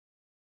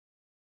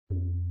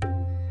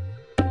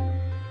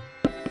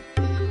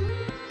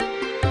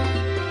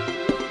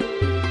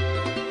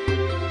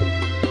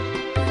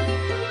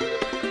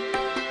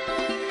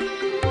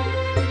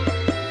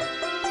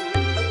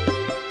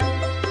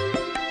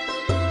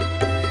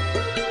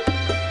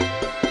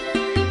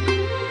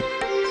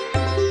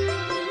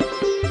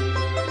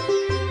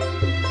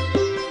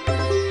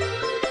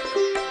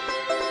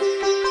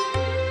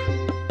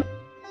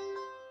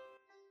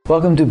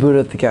Welcome to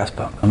Buddha at the Gas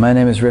Pump. My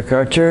name is Rick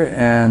Archer,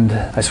 and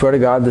I swear to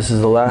God this is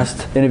the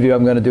last interview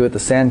I'm going to do at the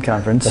SAND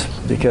conference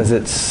because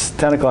it's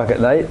 10 o'clock at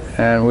night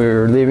and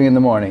we're leaving in the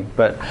morning.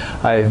 But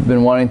I've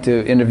been wanting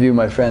to interview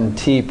my friend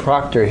T.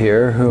 Proctor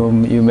here,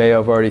 whom you may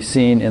have already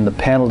seen in the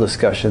panel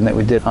discussion that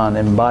we did on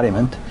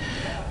embodiment.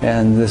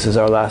 And this is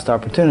our last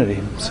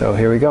opportunity, so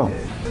here we go.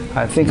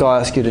 I think I'll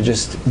ask you to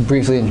just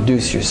briefly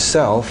introduce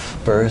yourself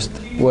first,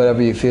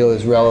 whatever you feel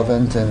is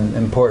relevant and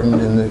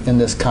important in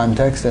this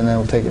context, and then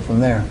we'll take it from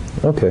there.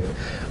 Okay.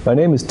 My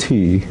name is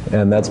T,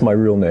 and that's my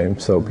real name,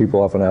 so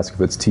people often ask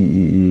if it's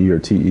T-E-E or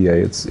T-E-A.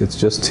 It's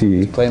just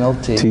T. Plain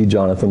old T. T.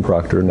 Jonathan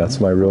Proctor, and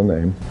that's my real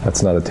name.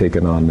 That's not a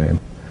taken-on name.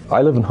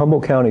 I live in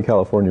Humboldt County,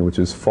 California, which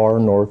is far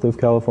north of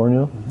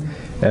California,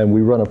 and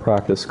we run a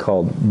practice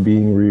called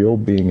Being Real,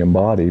 Being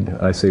Embodied.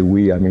 I say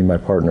we, I mean my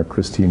partner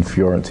Christine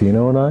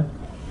Fiorentino and I.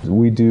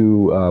 We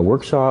do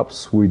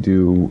workshops, we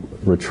do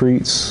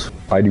retreats,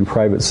 I do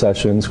private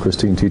sessions,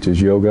 Christine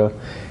teaches yoga,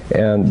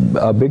 and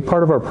a big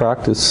part of our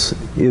practice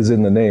is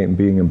in the name,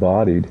 being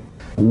embodied.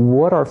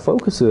 What our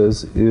focus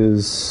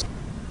is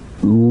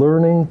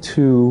learning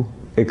to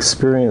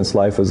experience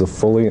life as a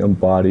fully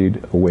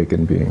embodied,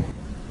 awakened being.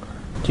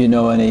 Do you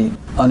know any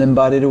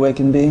unembodied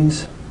awakened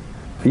beings?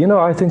 You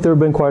know, I think there have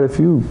been quite a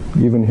few,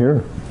 even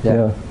here.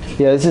 Yeah,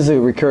 this is a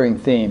recurring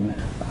theme.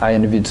 I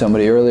interviewed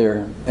somebody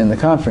earlier in the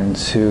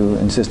conference who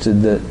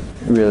insisted that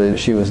really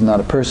she was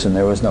not a person,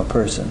 there was no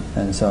person,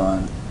 and so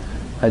on.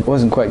 I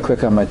wasn't quite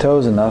quick on my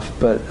toes enough,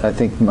 but I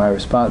think my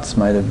response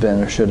might have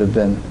been, or should have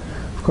been,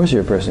 of course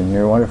you're a person,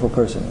 you're a wonderful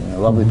person, you're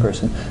a lovely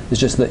person. It's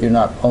just that you're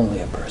not only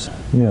a person.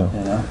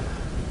 Yeah.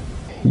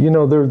 You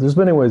know, there's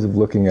many ways of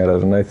looking at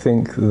it, and I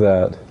think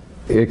that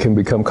it can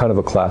become kind of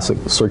a classic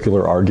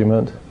circular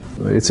argument.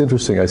 It's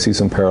interesting, I see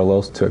some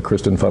parallels to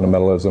Christian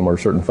fundamentalism or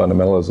certain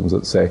fundamentalisms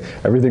that say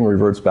everything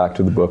reverts back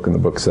to the book and the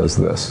book says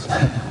this.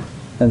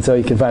 And so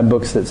you can find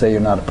books that say you're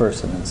not a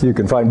person. You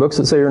can find books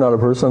that say you're not a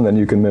person, then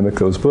you can mimic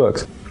those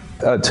books.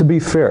 To be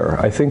fair,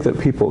 I think that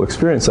people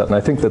experience that, and I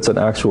think that's an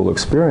actual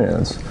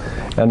experience.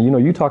 And you know,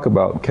 you talk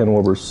about Ken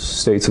Wilber's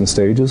states and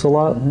stages a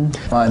lot.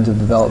 Lines of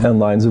development. And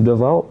lines of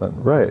development,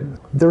 right.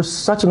 There's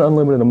such an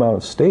unlimited amount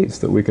of states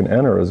that we can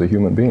enter as a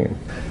human being.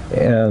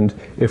 And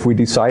if we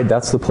decide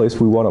that's the place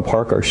we want to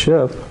park our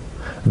ship,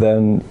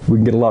 then we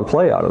can get a lot of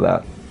play out of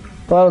that.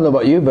 Well, I don't know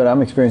about you, but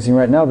I'm experiencing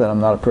right now that I'm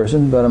not a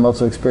person, but I'm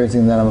also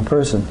experiencing that I'm a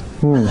person.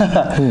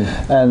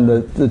 And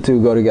the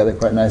two go together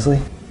quite nicely.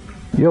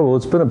 Yeah, well,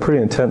 it's been a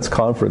pretty intense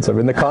conference. I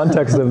mean, the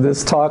context of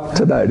this talk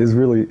tonight is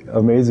really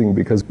amazing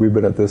because we've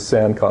been at this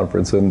SAND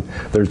conference and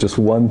there's just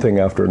one thing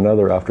after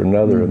another,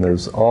 and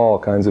there's all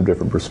kinds of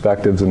different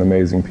perspectives and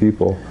amazing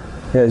people.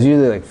 Yeah, there's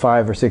usually like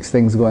 5 or 6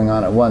 things going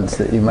on at once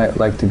that you might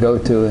like to go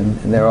to, and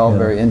they're all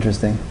very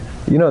interesting.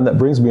 You know, and that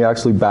brings me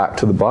actually back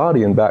to the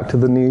body and back to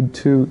the need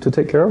to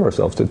take care of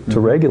ourselves, to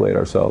regulate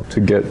ourselves, to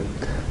get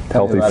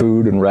healthy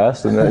food and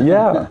rest, and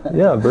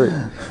very.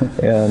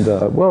 And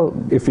well,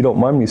 if you don't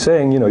mind me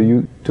saying, you know,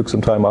 you took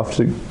some time off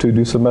to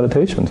do some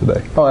meditation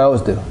today. Oh, I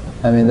always do.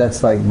 I mean,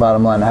 that's like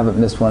bottom line. I haven't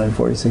missed one in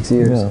 46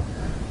 years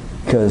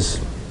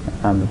because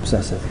I'm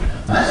obsessive.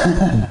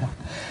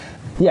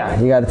 Yeah,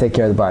 you got to take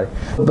care of the body.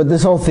 But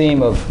this whole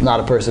theme of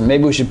not a person,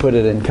 maybe we should put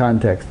it in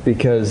context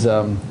because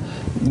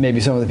maybe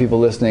some of the people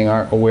listening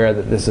aren't aware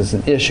that this is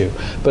an issue.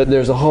 But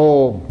there's a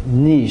whole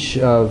niche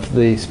of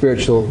the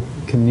spiritual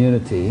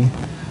community,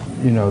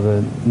 you know,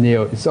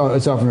 it's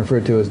often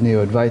referred to as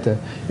Neo-Advaita,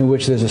 in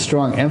which there's a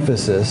strong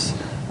emphasis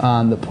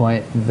on the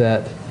point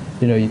that,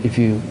 you know, if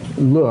you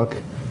look,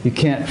 you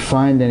can't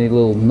find any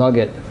little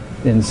nugget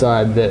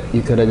inside that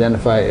you could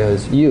identify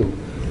as you.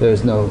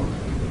 There's no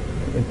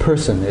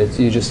person.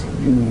 You just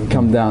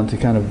come down to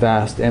kind of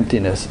vast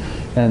emptiness.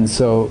 And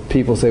so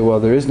people say, well,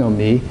 there is no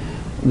me,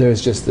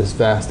 there's just this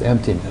vast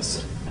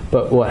emptiness.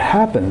 But what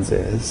happens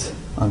is,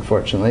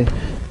 unfortunately,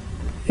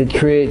 it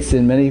creates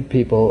in many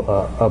people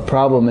a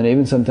problem, and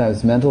even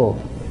sometimes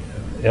mental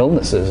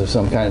illnesses of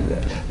some kind.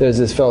 There's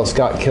this fellow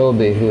Scott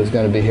Kilby who was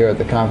going to be here at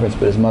the conference,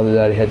 but his mother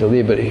died, he had to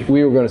leave. But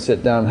we were going to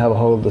sit down and have a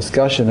whole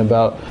discussion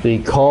about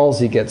the calls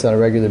he gets on a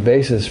regular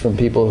basis from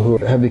people who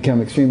have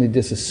become extremely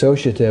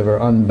disassociative or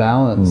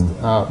unbalanced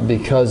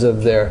because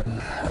of their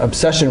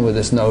obsession with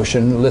this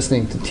notion,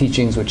 listening to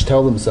teachings which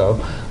tell them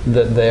so,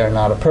 that they are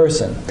not a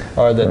person,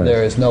 or that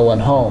there is no one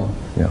home,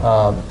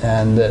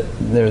 and that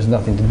there's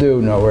nothing to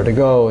do, nowhere to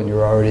go, and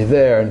you're already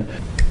there, and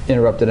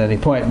interrupt at any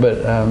point.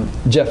 But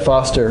Jeff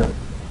Foster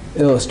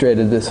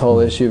illustrated this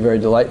whole issue very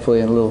delightfully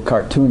in a little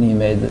cartoon he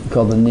made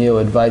called the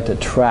Neo-Advaita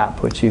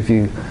Trap, which if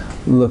you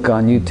look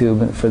on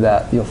YouTube for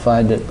that, you'll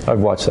find it.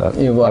 I've watched that.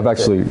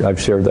 I've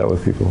shared that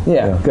with people.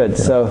 Yeah, good. Yeah.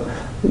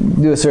 So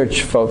do a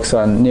search, folks,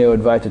 on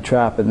Neo-Advaita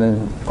Trap, and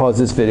then pause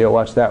this video,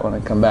 watch that one,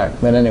 and come back.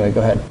 But anyway,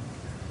 go ahead.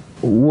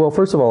 Well,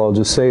 first of all, I'll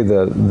just say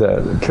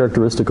that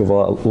characteristic of a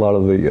lot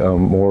of the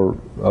more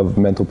of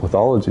mental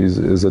pathologies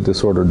is a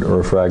disordered or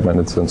a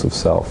fragmented sense of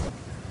self.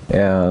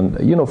 And,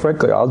 you know,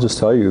 frankly, I'll just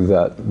tell you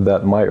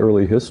that my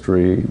early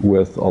history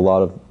with a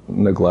lot of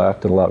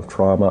neglect and a lot of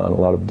trauma and a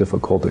lot of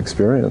difficult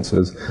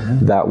experiences,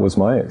 that was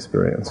my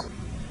experience.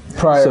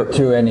 Prior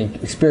to any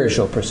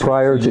spiritual pursuit.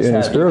 Prior to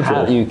any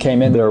spiritual. You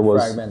came in there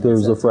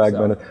was a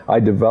fragment. I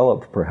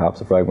developed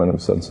perhaps a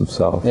fragmented sense of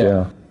self.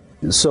 Yeah.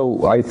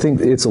 So I think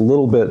it's a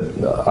little bit,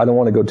 I don't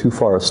want to go too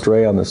far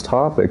astray on this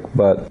topic,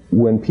 but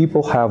when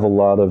people have a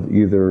lot of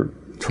either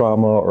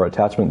trauma or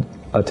attachment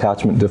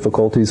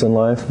difficulties in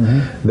life,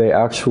 they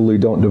actually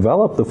don't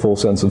develop the full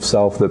sense of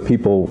self that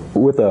people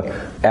with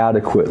a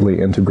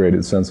adequately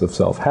integrated sense of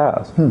self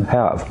have.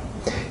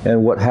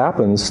 And what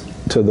happens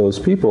to those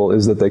people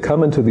is that they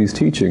come into these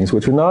teachings,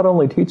 which are not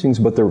only teachings,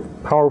 but they're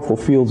powerful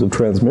fields of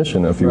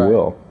transmission, if you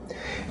will.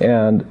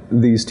 And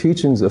these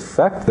teachings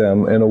affect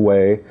them in a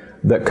way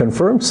that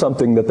confirms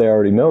something that they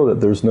already know,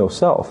 that there's no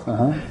self.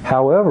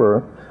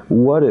 However,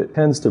 what it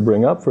tends to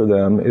bring up for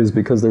them is,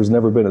 because there's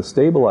never been a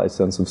stabilized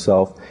sense of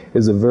self,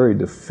 is a very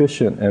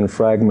deficient and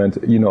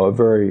a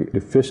very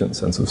deficient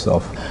sense of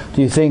self.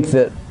 Do you think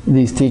that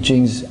these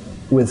teachings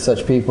with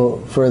such people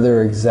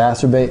further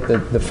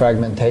exacerbate the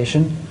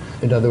fragmentation?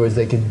 In other words,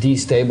 they could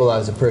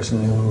destabilize a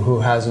person who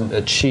hasn't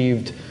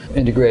achieved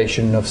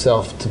integration of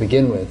self to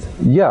begin with.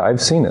 Yeah,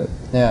 I've seen it.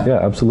 Yeah,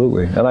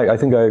 absolutely. And I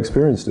think I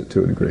experienced it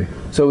to a degree.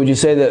 So would you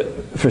say that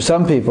for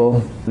some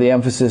people, the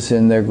emphasis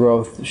in their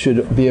growth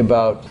should be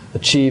about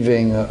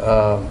achieving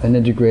an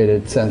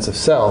integrated sense of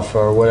self,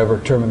 or whatever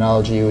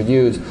terminology you would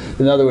use?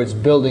 In other words,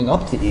 building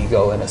up the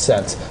ego in a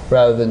sense,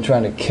 rather than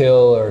trying to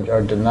kill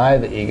or deny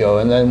the ego.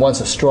 And then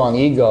once a strong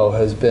ego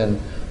has been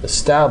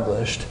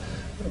established,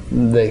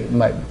 they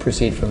might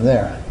proceed from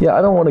there. Yeah,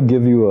 I don't want to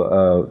give you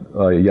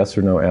a yes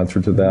or no answer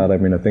to that. I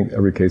mean, I think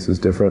every case is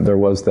different. There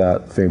was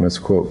that famous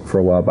quote for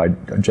a while by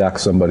Jack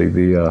somebody,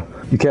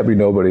 you can't be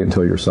nobody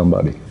until you're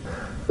somebody.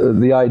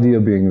 The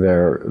idea being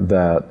there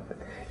that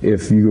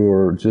if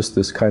you're just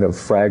this kind of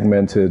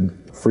fragmented,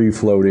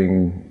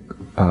 free-floating,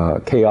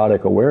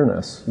 chaotic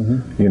awareness,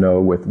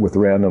 with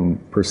random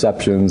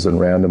perceptions and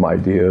random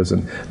ideas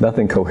and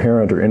nothing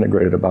coherent or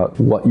integrated about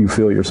what you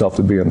feel yourself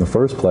to be in the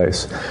first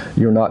place,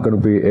 you're not going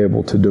to be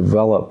able to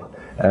develop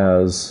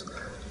as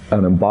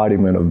an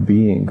embodiment of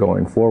being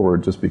going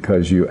forward, just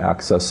because you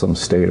access some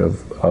state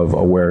of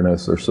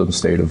awareness or some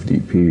state of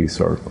deep peace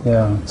or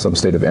some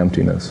state of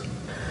emptiness.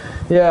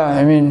 Yeah,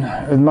 I mean,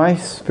 in my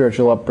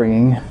spiritual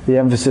upbringing, the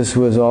emphasis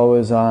was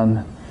always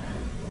on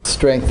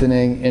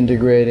strengthening,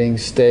 integrating,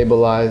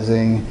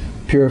 stabilizing,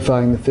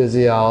 purifying the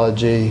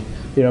physiology,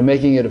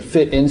 making it a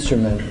fit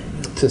instrument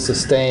to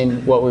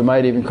sustain what we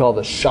might even call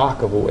the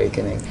shock of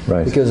awakening.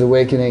 Right. Because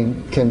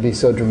awakening can be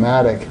so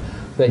dramatic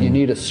that you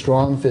need a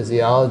strong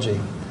physiology.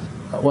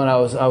 When I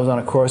was on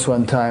a course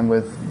one time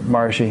with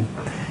Maharshi,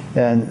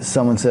 and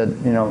someone said,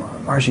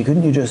 Maharshi,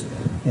 couldn't you just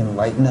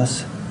enlighten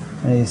us?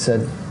 And he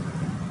said,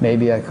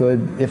 maybe I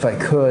could. If I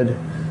could,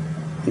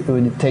 it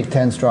would take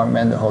 10 strong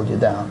men to hold you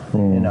down.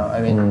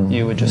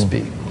 You would just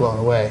be blown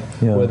away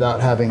without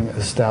having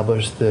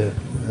established the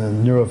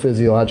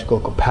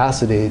neurophysiological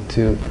capacity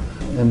to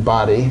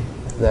embody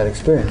that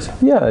experience.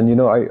 Yeah,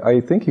 and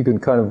I think you can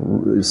kind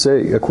of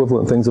say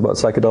equivalent things about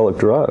psychedelic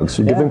drugs.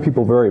 You're giving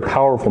people very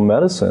powerful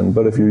medicine,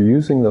 but if you're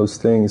using those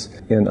things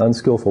in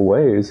unskillful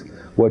ways,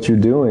 what you're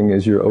doing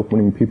is you're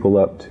opening people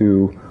up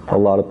to a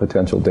lot of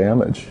potential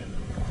damage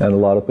and a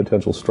lot of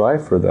potential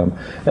strife for them.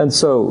 And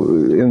so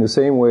in the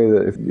same way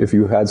that if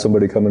you had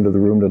somebody come into the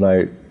room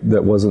tonight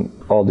that wasn't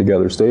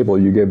altogether stable,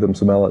 you gave them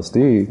some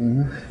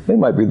LSD, it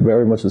might be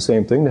very much the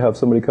same thing to have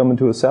somebody come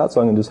into a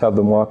satsang and just have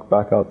them walk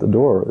back out the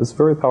door. It's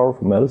very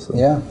powerful medicine.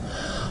 Yeah.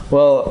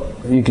 Well,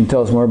 you can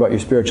tell us more about your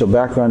spiritual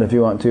background if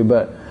you want to,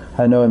 but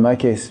I know in my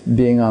case,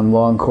 being on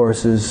long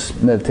courses,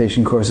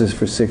 meditation courses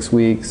for 6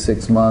 weeks,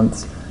 6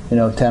 months, 10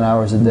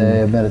 hours a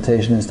day of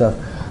meditation and stuff,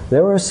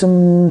 there were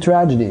some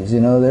tragedies,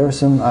 there were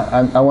some.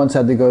 I once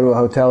had to go to a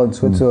hotel in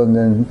Switzerland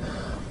and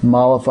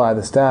mollify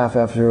the staff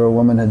after a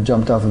woman had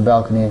jumped off a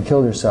balcony and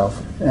killed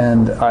herself.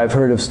 And I've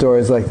heard of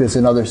stories like this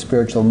in other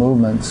spiritual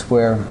movements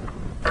where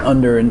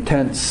under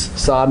intense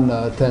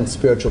sadhana, intense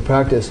spiritual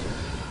practice,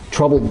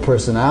 troubled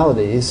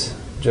personalities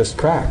just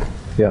crack.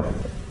 Yeah.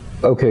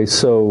 Okay,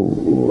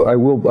 so I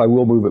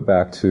will move it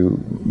back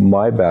to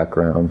my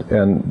background.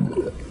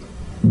 And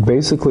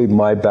basically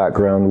my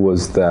background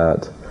was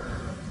that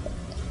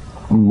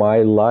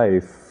my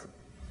life,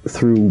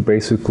 through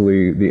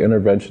basically the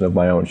intervention of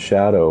my own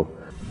shadow,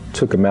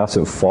 took a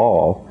massive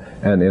fall,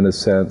 and in a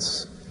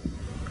sense,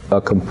 a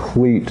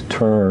complete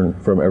turn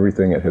from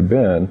everything it had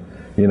been,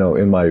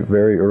 in my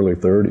very early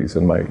 30s,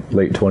 in my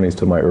late 20s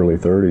to my early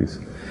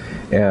 30s.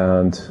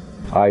 And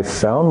I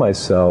found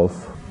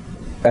myself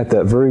at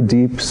that very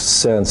deep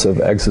sense of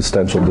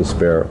existential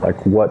despair,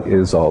 like, what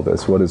is all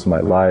this? What is my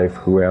life?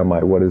 Who am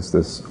I? What is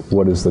this?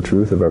 What is the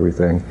truth of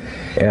everything?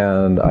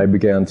 And I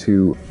began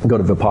to go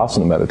to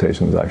Vipassana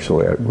meditations,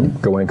 actually,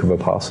 Goenka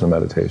Vipassana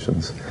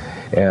meditations.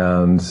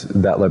 And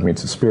that led me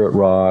to Spirit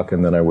Rock,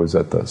 and then I was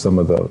at some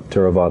of the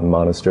Theravadan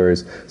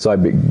monasteries. So I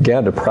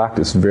began to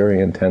practice very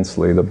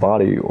intensely the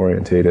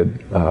body-orientated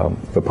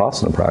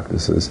Vipassana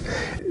practices.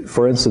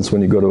 For instance,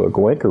 when you go to a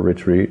Goenka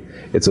retreat,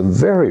 It's a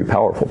very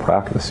powerful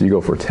practice. You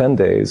go for 10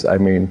 days. I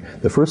mean,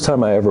 the first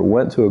time I ever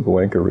went to a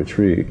Goenka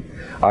retreat,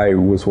 I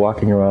was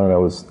walking around and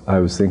I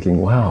was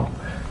thinking, wow,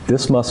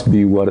 this must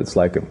be what it's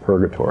like in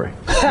purgatory.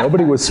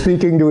 Nobody was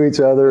speaking to each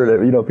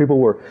other. You know, people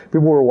were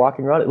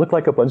walking around. It looked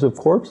like a bunch of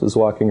corpses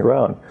walking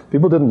around.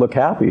 People didn't look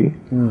happy.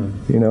 You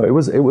know, it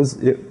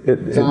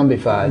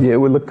zombified. Yeah, it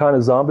would look kind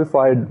of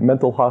zombified,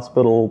 mental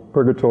hospital,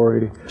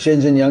 purgatory.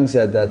 Shinzen Young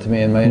said that to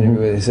me in my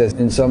interview. He says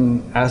in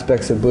some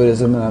aspects of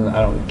Buddhism, and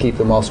I don't keep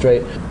them all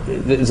straight,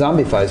 it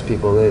zombifies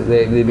people.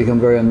 They become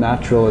very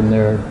unnatural in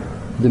their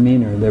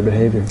demeanor, their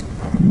behavior.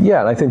 Yeah,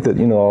 and I think that,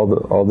 you know,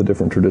 all the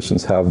different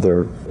traditions have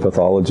their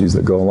pathologies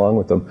that go along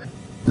with them.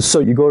 So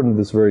you go into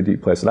this very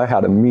deep place, and I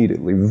had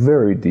immediately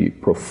very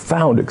deep,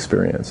 profound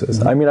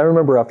experiences. I mean, I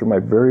remember after my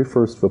very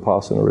first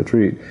Vipassana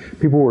retreat,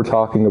 people were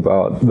talking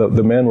about,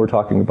 the men were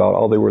talking about,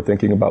 all they were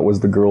thinking about was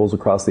the girls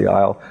across the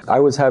aisle.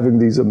 I was having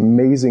these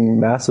amazing,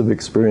 massive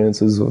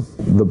experiences of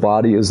the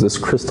body as this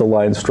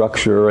crystalline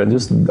structure, and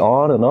just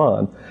on and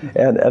on.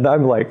 And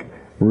I'm like,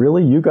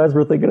 really? You guys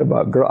were thinking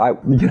about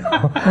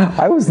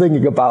I was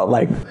thinking about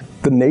like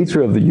the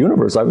nature of the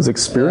universe. I was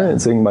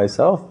experiencing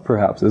myself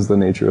perhaps as the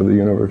nature of the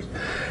universe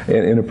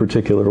in a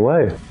particular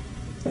way.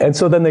 And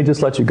so then they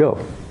just let you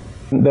go.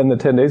 And then the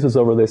 10 days is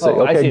over, they say,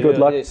 okay, good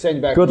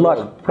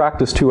luck,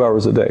 practice 2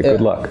 hours a day, good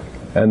luck.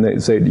 And they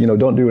say, you know,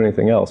 don't do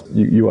anything else.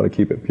 You want to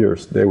keep it pure,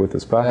 stay with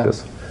this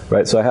practice.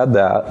 Right, so I had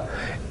that.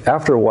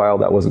 After a while,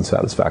 that wasn't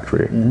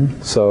satisfactory.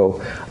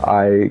 So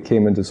I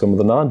came into some of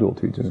the non-dual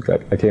teachings.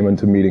 I came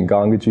into meeting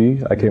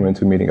Gangaji, I came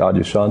into meeting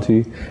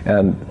Adyashanti,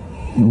 and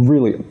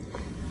really,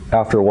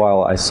 after a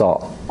while, I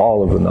saw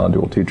all of the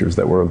non-dual teachers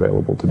that were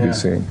available to be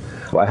seen.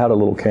 I had a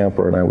little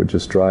camper, and I would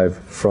just drive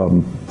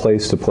from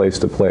place to place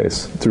to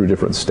place through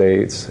different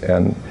states,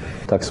 and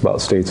it talks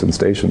about states and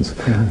stations,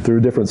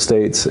 through different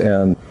states,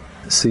 and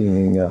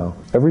seeing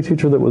every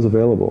teacher that was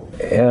available.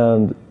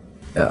 And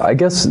I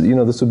guess, you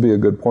know, this would be a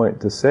good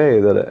point to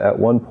say that at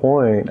one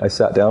point I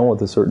sat down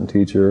with a certain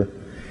teacher,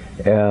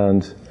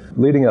 and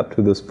leading up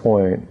to this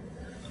point,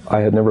 I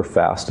had never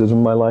fasted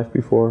in my life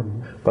before,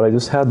 but I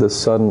just had this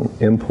sudden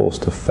impulse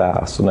to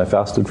fast, and I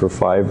fasted for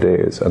 5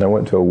 days, and I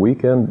went to a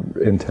weekend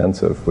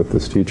intensive with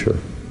this teacher,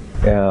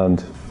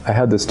 and I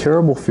had this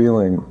terrible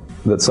feeling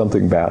that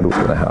something bad was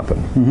going to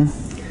happen.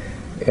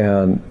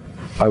 And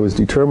I was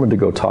determined to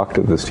go talk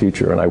to this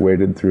teacher, and I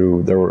waited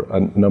through, there were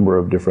a number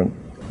of different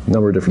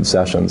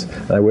sessions,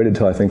 and I waited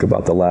till I think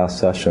about the last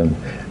session,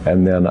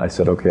 and then I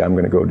said, okay, I'm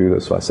going to go do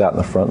this. So I sat in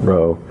the front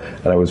row,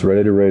 and I was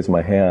ready to raise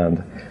my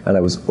hand, and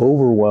I was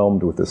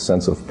overwhelmed with this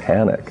sense of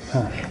panic.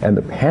 And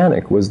the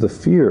panic was the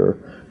fear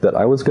that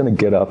I was going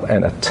to get up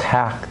and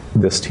attack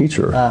this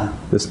teacher.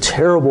 This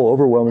terrible,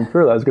 overwhelming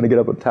fear that I was going to get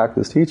up and attack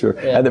this teacher,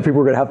 and that people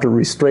were going to have to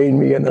restrain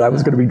me, and that I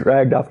was going to be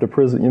dragged off to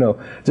prison, you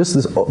know, just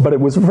this, but it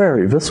was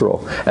very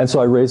visceral. And so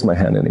I raised my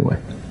hand anyway.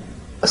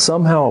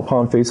 Somehow,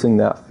 upon facing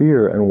that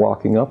fear and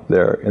walking up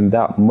there in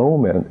that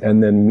moment,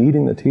 and then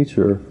meeting the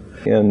teacher,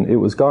 and it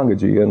was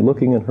Gangaji, and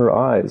looking in her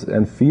eyes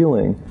and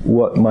feeling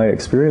what my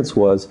experience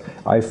was,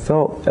 I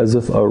felt as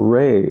if a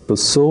ray, a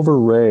silver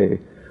ray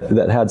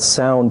that had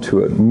sound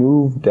to it,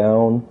 moved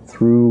down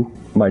through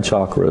my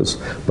chakras,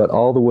 but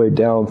all the way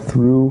down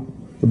through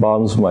the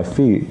bottoms of my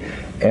feet.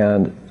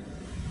 And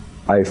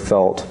I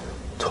felt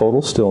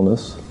total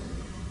stillness,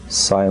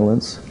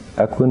 silence,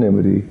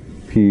 equanimity,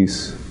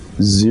 peace,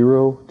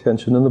 zero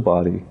tension in the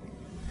body,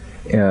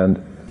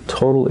 and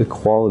total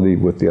equality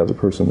with the other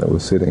person that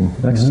was sitting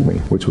next to me,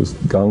 which was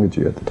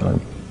Gangaji at the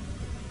time.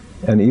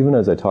 And even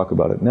as I talk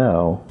about it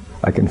now,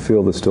 I can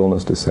feel the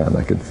stillness descend.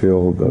 I can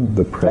feel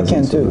the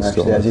presence of the stillness. I can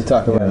too, actually, as you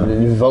talk about it.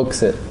 It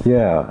evokes it.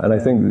 Yeah, and I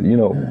think, you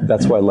know,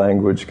 that's why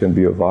language can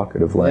be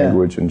evocative.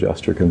 Language and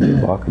gesture can be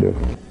evocative.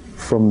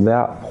 From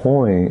that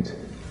point,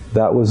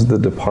 that was the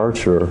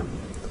departure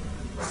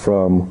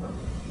from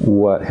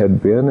what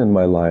had been in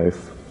my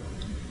life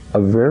a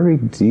very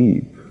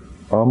deep,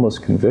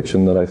 almost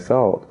conviction that I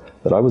felt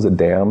that I was a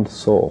damned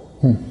soul.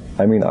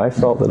 I mean, I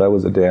felt that I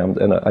was a damned,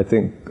 and I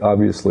think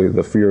obviously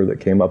the fear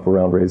that came up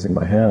around raising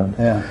my hand.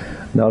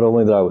 Not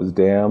only that I was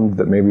damned,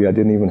 that maybe I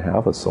didn't even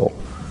have a soul.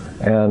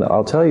 And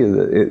I'll tell you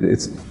that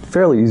it's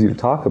fairly easy to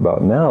talk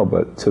about now,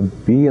 but to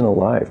be in a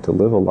life, to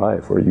live a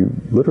life where you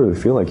literally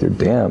feel like you're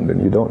damned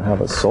and you don't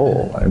have a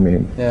soul, I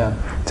mean,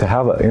 to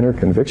have an inner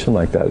conviction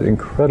like that,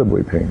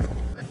 incredibly painful.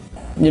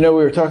 You know,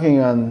 we were talking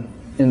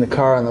in the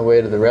car on the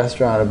way to the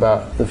restaurant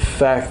about the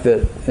fact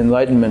that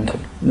enlightenment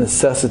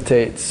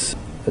necessitates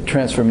a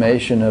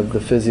transformation of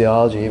the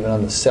physiology, even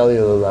on the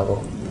cellular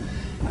level.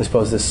 I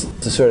suppose this is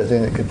the sort of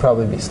thing that could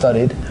probably be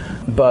studied.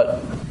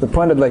 But the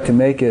point I'd like to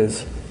make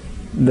is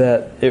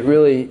that it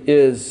really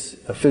is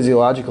a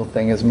physiological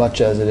thing as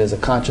much as it is a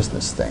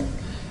consciousness thing.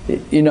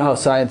 You know how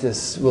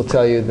scientists will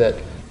tell you that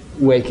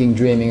waking,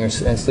 dreaming, and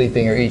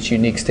sleeping are each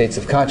unique states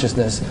of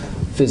consciousness,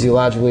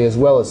 physiologically as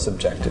well as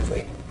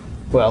subjectively.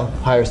 Well,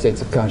 higher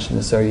states of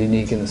consciousness are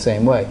unique in the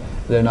same way.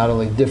 They're not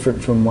only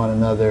different from one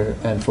another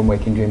and from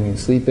waking, dreaming, and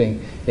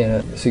sleeping in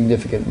a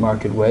significant,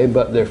 marked way,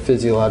 but their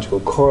physiological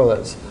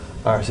correlates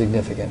are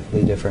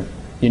significantly different.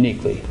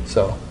 uniquely.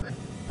 So,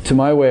 to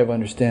my way of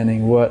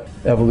understanding what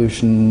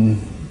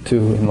evolution to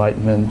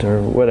enlightenment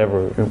or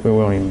whatever, we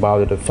won't even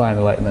bother to define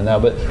enlightenment now,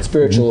 but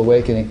spiritual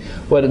awakening,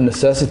 what it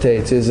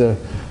necessitates is a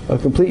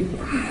complete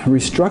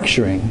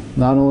restructuring,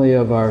 not only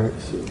of our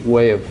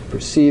way of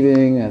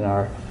perceiving and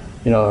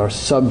our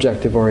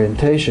subjective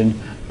orientation,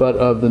 but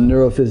of the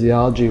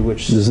neurophysiology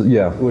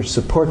which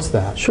supports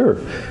that. Sure.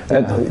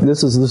 And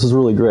this is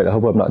really great. I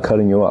hope I'm not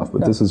cutting you off,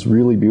 but this is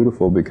really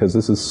beautiful because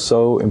this is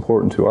so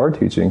important to our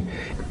teaching.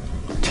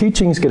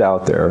 Teachings get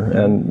out there,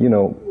 and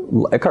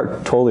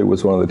Eckhart Tolle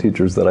was one of the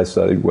teachers that I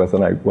studied with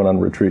and I went on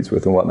retreats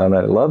with and whatnot, and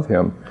I love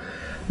him.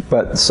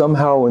 But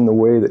somehow in the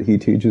way that he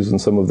teaches and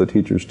some of the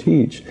teachers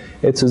teach,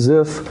 it's as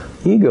if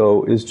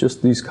ego is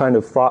just these kind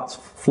of thoughts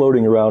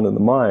floating around in the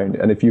mind,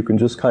 and if you can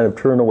just kind of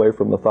turn away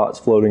from the thoughts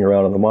floating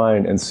around in the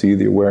mind and see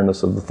the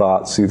awareness of the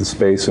thoughts, see the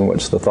space in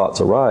which the thoughts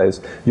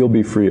arise, you'll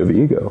be free of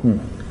ego.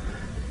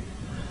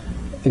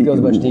 It goes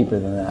much deeper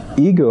than that.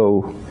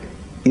 Ego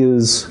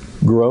is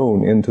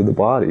grown into the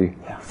body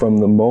from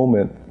the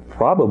moment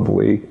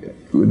probably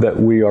that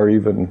we are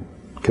even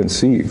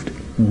conceived,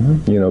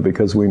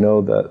 because we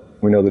know that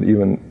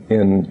even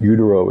in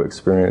utero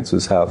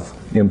experiences have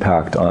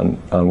impact on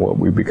what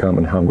we become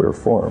and how we're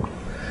formed.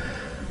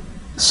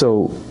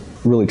 So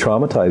really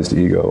traumatized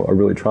ego, a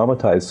really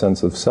traumatized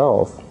sense of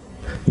self,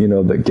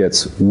 that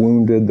gets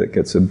wounded, that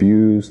gets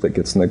abused, that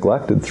gets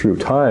neglected through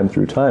time,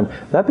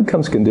 that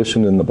becomes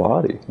conditioned in the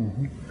body.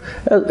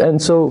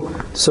 And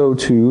so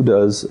too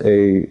does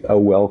a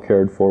well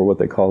cared for, what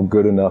they call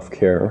good enough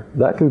care,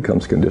 that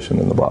becomes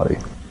conditioned in the body.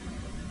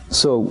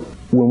 So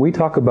when we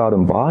talk about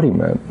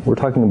embodiment, we're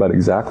talking about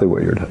exactly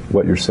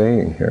what you're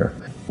saying here.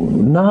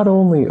 Not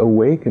only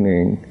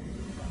awakening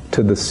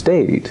to the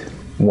state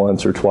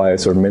once or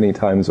twice or many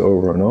times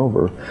over and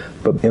over,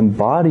 but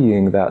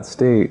embodying that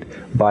state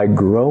by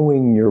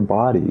growing your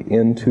body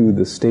into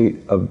the state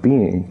of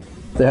being.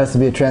 There has to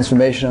be a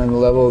transformation on the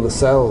level of the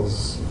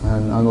cells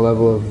and on the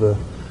level of the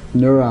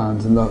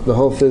neurons and the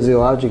whole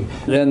physiology.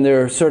 And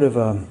there are sort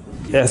of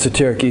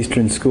esoteric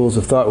Eastern schools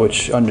of thought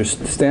which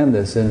understand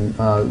this in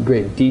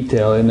great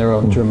detail in their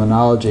own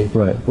terminology,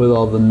 with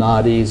all the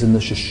nadis and the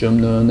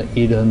sushumna and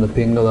the ida and the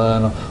pingala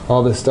and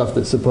all this stuff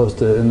that's supposed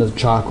to, and the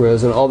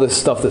chakras and all this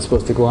stuff that's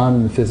supposed to go on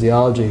in the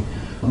physiology,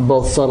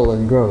 both subtle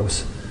and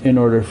gross, in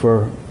order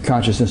for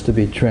consciousness to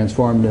be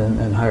transformed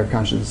and higher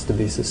consciousness to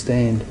be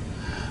sustained.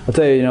 I'll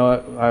tell you,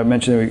 I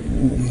mentioned that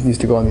we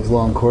used to go on these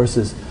long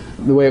courses.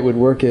 The way it would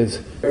work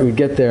is we'd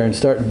get there and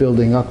start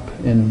building up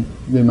in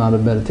the amount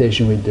of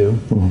meditation we do.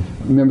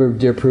 Remember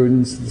Dear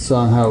Prudence, the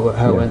song, how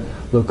it went,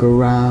 look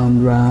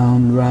around,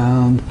 round,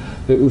 round.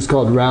 It was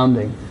called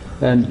rounding.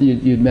 And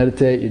you'd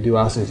meditate, you'd do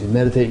asanas, you'd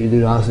meditate, you'd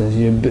do asanas,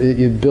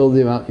 you'd build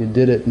the amount, you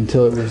did it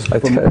until it was...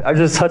 I'm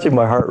just touching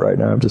my heart right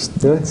now. I'm just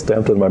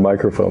stamped on my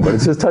microphone, but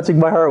it's just touching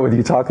my heart with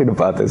you talking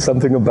about this.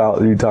 Something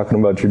about you talking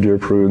about your Dear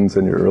Prudence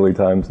and your early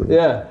times.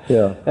 Yeah.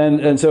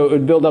 And so it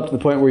would build up to the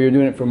point where you're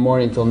doing it from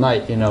morning till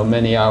night,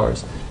 many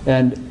hours.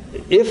 And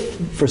if,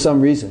 for some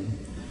reason,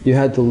 you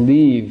had to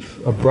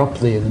leave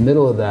abruptly in the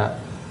middle of that,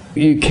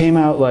 you came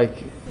out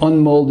like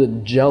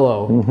unmolded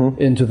jello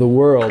into the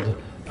world,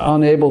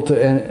 unable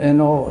to,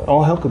 and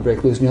all hell could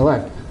break loose in your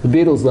life. The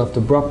Beatles left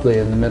abruptly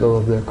in the middle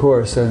of their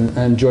course,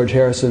 and George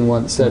Harrison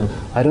once said,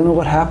 I don't know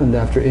what happened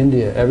after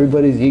India.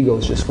 Everybody's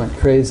egos just went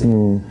crazy.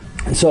 And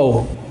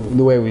so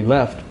the way we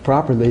left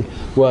properly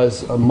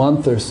was a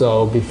month or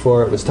so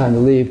before it was time to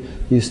leave,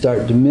 you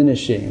start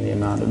diminishing the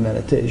amount of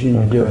meditation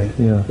you're doing.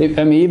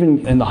 I mean,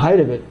 even in the height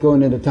of it,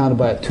 going into town to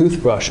buy a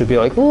toothbrush would be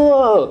like,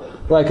 whoa!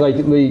 Like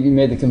you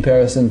made the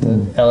comparison to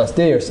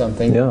LSD or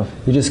something.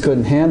 You just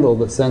couldn't handle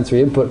the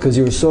sensory input because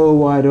you were so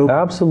wide open.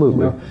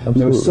 Absolutely.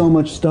 There was so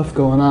much stuff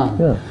going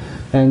on.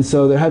 And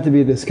so there had to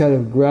be this kind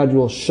of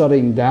gradual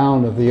shutting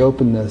down of the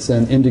openness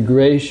and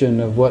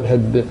integration of what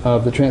had been,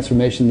 of the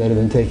transformation that had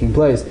been taking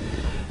place.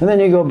 And then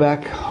you go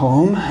back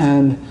home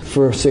and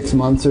for 6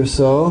 months or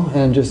so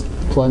and just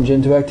plunge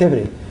into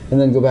activity and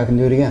then go back and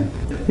do it again.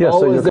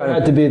 Always there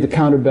had to be the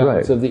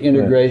counterbalance of the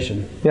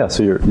integration.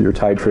 So you're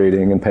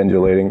titrating and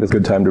pendulating. It's a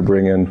good time to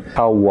bring in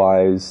how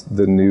wise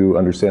the new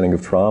understanding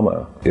of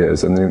trauma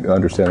is and the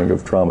understanding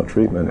of trauma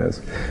treatment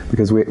is.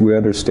 Because we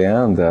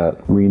understand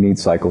that we need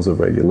cycles of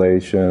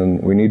regulation,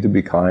 we need to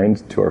be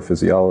kind to our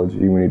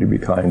physiology, we need to be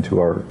kind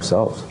to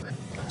ourselves.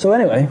 So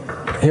anyway,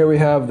 here we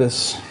have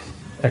this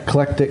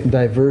eclectic,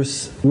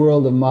 diverse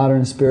world of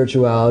modern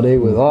spirituality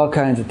with all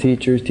kinds of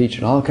teachers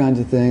teaching all kinds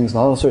of things, and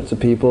all sorts of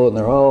people, and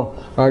they're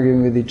all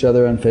arguing with each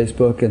other on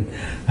Facebook, and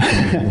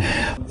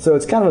so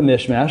it's kind of a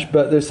mishmash,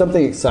 but there's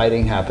something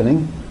exciting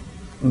happening.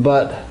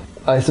 But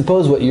I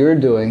suppose what you're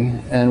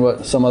doing, and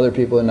what some other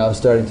people are now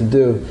starting to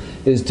do,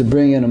 is to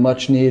bring in a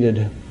much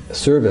needed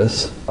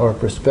service or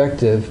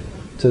perspective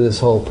to this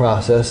whole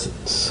process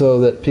so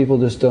that people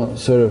just don't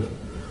sort of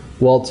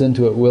waltz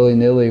into it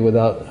willy-nilly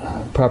without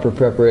proper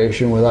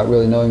preparation, without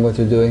really knowing what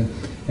they're doing,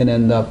 and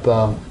end up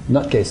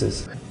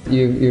nutcases.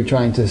 You're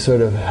trying to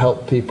sort of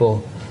help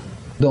people.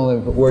 Don't let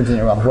me put words in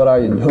your mouth. What are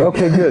you doing?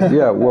 Okay, good.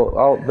 Yeah,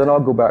 well, then I'll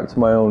go back to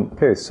my own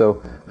case.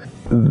 So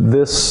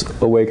This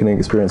awakening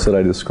experience that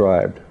I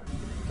described,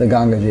 The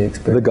Gangaji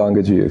experience. the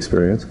Gangaji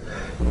experience,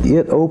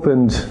 it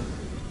opened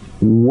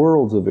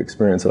worlds of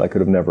experience that I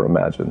could have never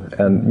imagined.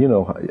 And you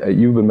know,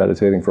 you've been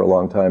meditating for a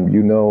long time,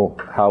 you know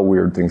how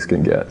weird things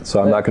can get.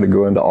 So I'm not going to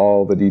go into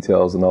all the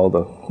details and all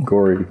the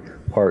gory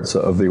parts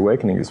of the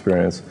awakening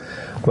experience.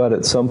 But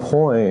at some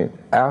point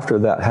after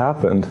that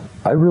happened,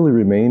 I really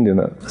remained in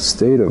a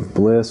state of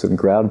bliss and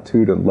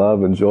gratitude and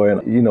love and joy,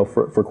 and you know,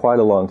 for quite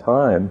a long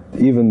time,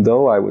 even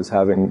though I was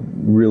having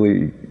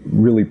really,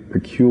 really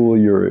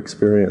peculiar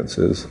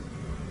experiences.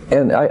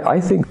 And I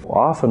think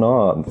off and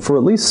on, for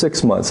at least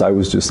 6 months, I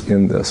was just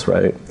in this,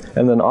 right?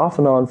 And then off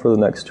and on for the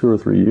next 2 or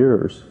 3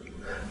 years,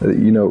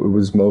 you know, it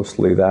was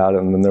mostly that,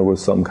 and then there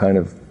was some kind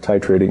of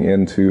titrating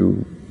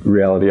into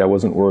reality. I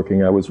wasn't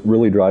working. I was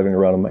really driving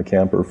around in my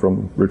camper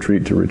from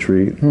retreat to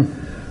retreat,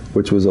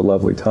 which was a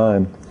lovely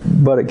time.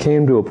 But it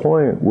came to a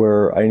point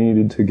where I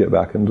needed to get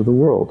back into the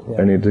world.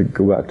 Yeah. I needed to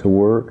go back to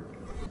work.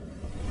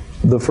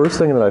 The first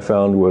thing that I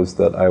found was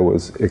that I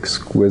was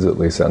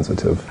exquisitely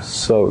sensitive,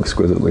 so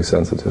exquisitely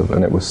sensitive,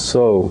 and it was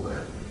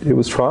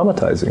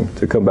traumatizing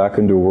to come back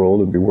into a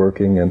world and be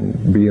working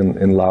and be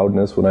in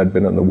loudness when I'd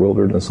been in the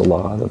wilderness a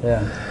lot.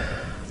 Yeah.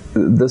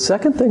 The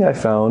second thing I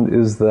found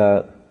is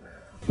that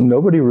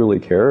nobody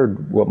really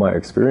cared what my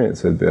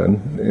experience had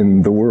been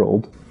in the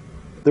world.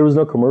 There was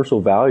no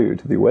commercial value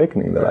to the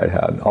awakening that I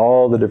had,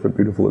 all the different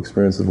beautiful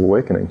experiences of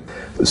awakening.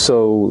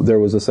 So there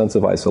was a sense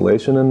of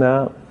isolation in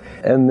that.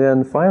 And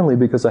then finally,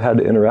 because I had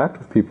to interact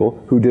with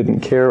people who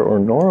didn't care or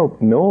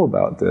know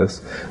about this,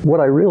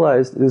 what I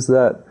realized is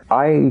that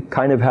I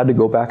kind of had to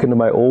go back into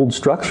my old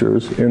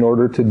structures in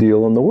order to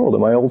deal in the world.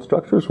 And my old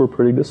structures were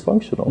pretty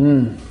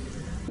dysfunctional.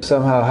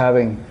 Somehow,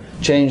 having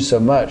changed so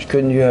much,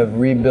 couldn't you have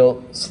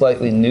rebuilt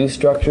slightly new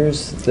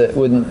structures that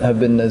wouldn't have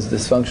been as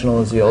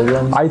dysfunctional as the old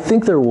ones? I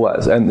think there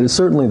was, and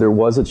certainly there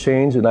was a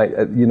change. And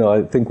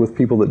I think with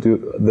people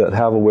that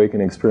have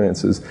awakening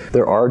experiences,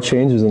 there are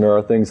changes, and there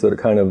are things that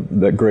are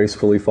that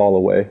gracefully fall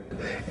away,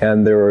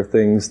 and there are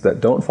things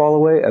that don't fall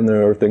away, and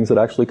there are things that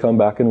actually come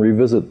back and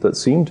revisit that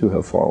seem to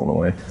have fallen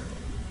away.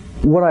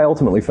 What I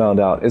ultimately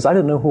found out is I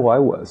didn't know who I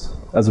was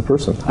as a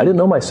person. I didn't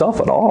know myself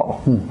at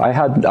all. I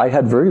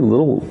had very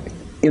little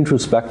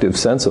introspective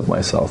sense of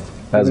myself.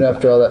 Even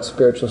after all that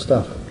spiritual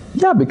stuff?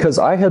 Yeah, because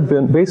I had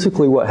been,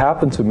 basically what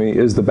happened to me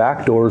is the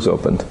back doors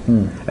opened,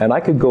 and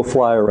I could go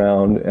fly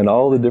around in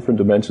all the different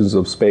dimensions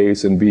of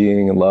space and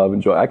being and love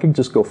and joy. I could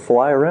just go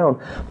fly around,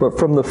 but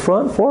from the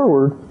front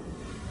forward,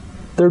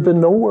 there had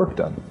been no work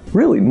done.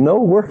 Really, no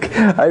work.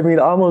 I mean,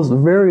 almost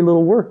very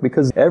little work,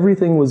 because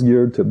everything was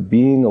geared to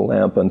being a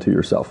lamp unto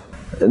yourself.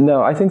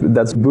 Now, I think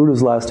that's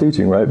Buddha's last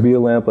teaching, right? Be a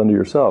lamp unto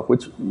yourself,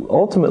 which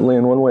ultimately,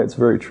 in one way, it's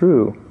very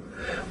true.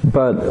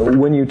 But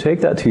when you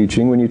take that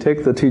teaching, when you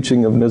take the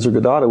teaching of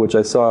Nisargadatta, which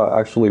I saw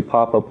actually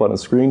pop up on a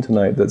screen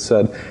tonight that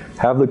said,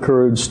 have the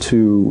courage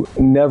to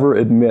never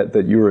admit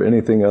that you are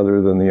anything other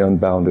than the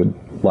unbounded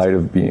light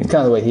of being. It's kind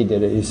of the way he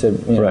did it. He said,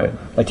 you know, right.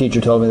 My teacher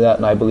told me that,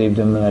 and I believed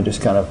him, and I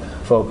just kind of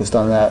focused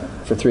on that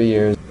for 3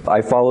 years.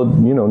 I followed,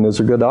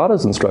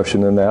 Nisargadatta's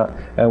instruction in that,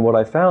 and what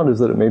I found is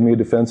that it made me a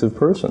defensive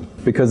person,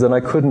 because then I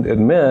couldn't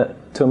admit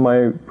to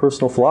my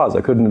personal flaws. I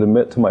couldn't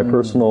admit to my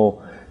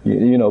personal,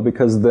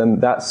 because then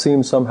that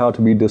seemed somehow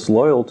to be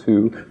disloyal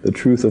to the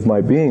truth of my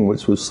being,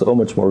 which was so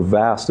much more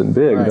vast and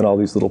big than all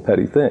these little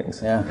petty things.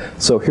 Yeah.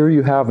 So here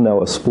you have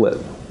now a split.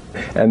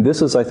 And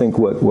this is, I think,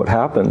 what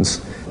happens,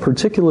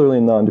 particularly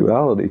in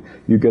non-duality.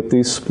 You get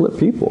these split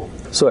people.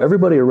 So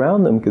everybody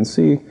around them can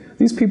see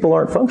these people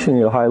aren't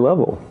functioning at a high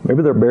level.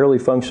 Maybe they're barely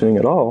functioning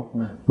at all,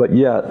 but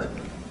yet,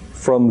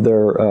 from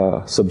their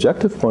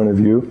subjective point of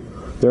view,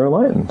 they're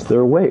enlightened,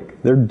 they're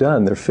awake, they're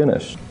done, they're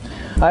finished.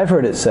 I've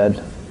heard it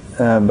said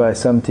by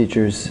some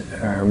teachers,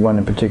 or one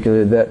in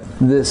particular, that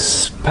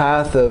this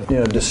path of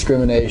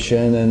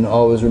discrimination and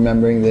always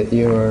remembering that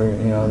you are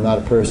not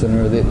a person,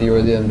 or that you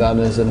are the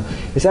unboundedness, and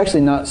it's actually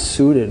not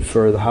suited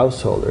for the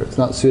householder. It's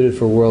not suited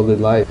for worldly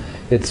life.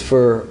 It's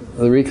for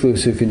the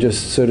recluse who can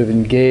just sort of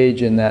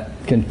engage in that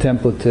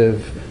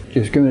contemplative,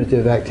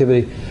 discriminative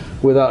activity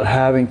without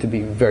having to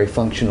be very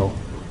functional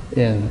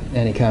in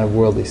any kind of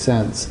worldly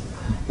sense.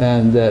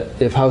 And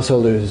that if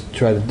householders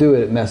try to do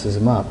it, it messes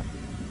them up.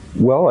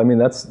 Well, I mean,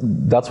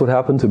 that's what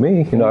happened to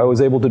me. I was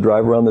able to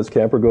drive around this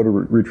camper, go to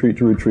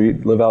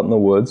retreat, live out in the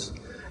woods,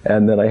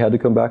 and then I had to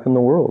come back in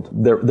the world.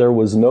 There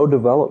was no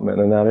development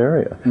in that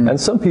area. And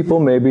some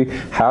people maybe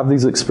have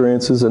these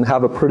experiences and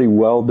have a pretty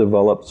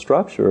well-developed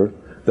structure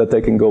that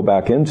they can go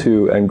back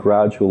into and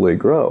gradually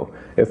grow.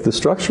 If the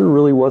structure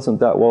really wasn't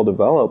that well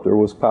developed or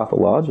was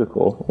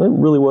pathological, it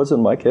really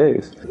wasn't my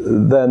case,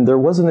 then there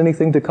wasn't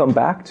anything to come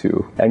back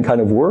to and kind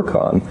of work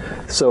on.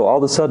 So all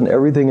of a sudden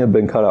everything had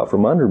been cut out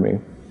from under me.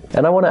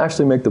 And I want to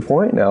actually make the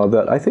point now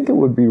that I think it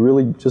would be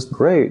really just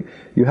great.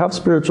 You have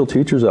spiritual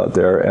teachers out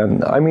there,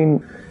 and I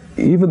mean,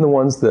 even the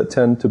ones that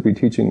tend to be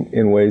teaching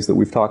in ways that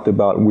we've talked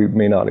about and we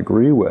may not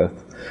agree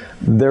with,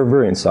 they're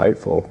very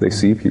insightful. They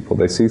see people,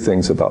 they see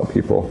things about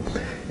people.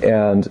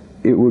 And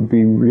it would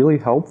be really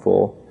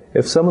helpful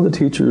If some of the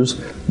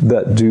teachers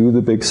that do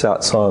the big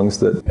sat songs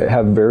that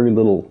have very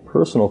little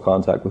personal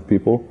contact with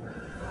people,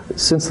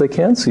 since they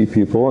can see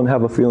people and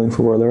have a feeling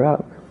for where they're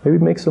at, maybe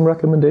make some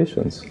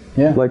recommendations.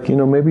 Yeah. Like,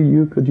 maybe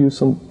you could use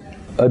some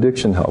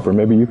addiction help, or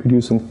maybe you could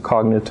use some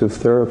cognitive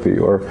therapy,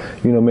 or,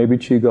 maybe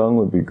Qigong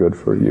would be good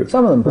for you.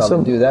 Some of them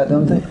probably do that,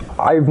 don't they?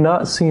 I've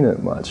not seen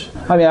it much.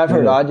 I mean, I've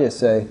heard Adya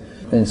say,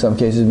 in some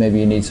cases, maybe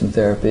you need some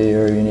therapy,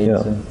 or you need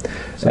some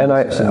and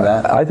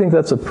that. I think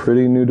that's a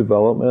pretty new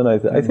development.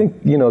 I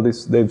think,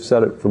 they've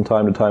said it from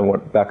time to time.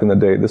 Back in the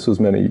day, this was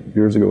many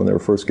years ago when they were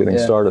first getting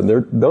started.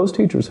 Those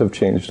teachers have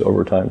changed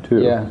over time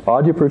too. Yeah.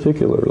 Adya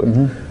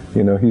particularly.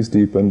 He's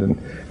deepened,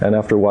 and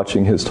after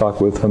watching his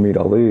talk with Hamid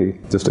Ali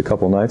just a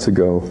couple nights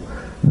ago,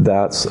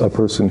 that's a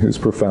person who's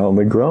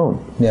profoundly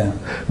grown. Yeah.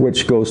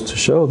 Which goes to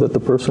show that the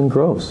person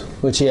grows.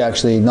 Which he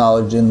actually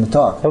acknowledged in the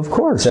talk. Of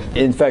course.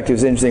 In fact, it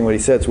was interesting what he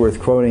said. It's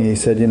worth quoting. He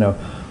said,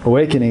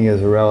 awakening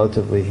is a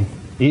relatively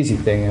easy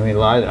thing. I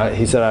mean,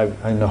 he said,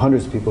 I know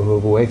hundreds of people who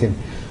have awakened,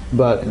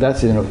 but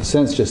that's in a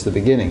sense just the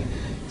beginning.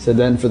 So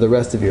then for the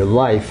rest of your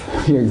life,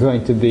 you're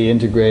going to be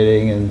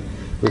integrating and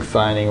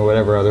refining, or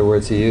whatever other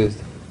words he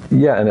used.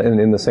 Yeah, and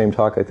in the same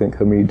talk, I think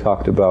Hamid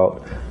talked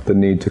about the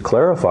need to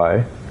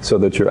clarify, so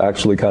that you're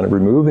actually kind of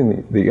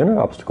removing the inner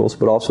obstacles,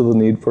 but also the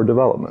need for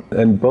development.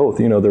 And both,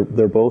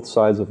 they're both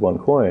sides of one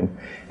coin.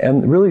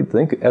 And really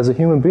think, as a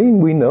human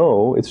being, we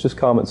know, it's just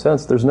common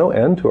sense, there's no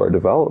end to our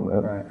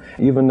development. Right.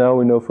 Even now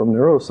we know from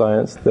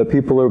neuroscience that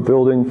people are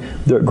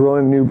they're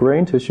growing new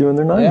brain tissue in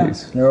their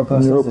 90s. Yeah,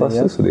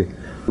 neuroplasticity.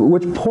 Yep.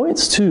 Which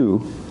points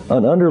to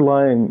an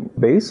underlying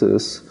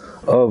basis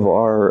of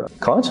our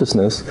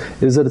consciousness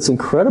is that it's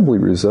incredibly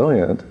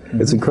resilient,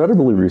 it's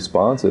incredibly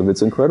responsive,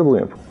 it's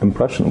incredibly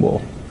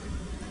impressionable.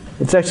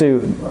 It's actually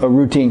a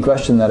routine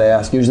question that I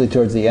ask usually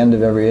towards the end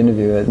of every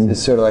interview.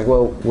 It's sort of like,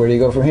 well, where do you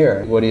go from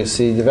here? What do you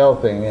see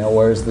developing?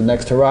 Where's the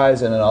next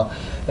horizon and all?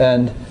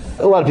 And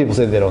a lot of people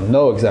say they don't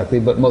know exactly,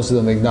 but most of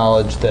them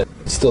acknowledge that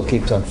it still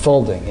keeps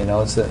unfolding.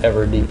 It's an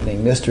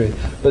ever-deepening mystery.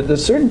 But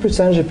there's a certain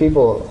percentage of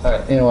people,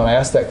 when I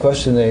ask that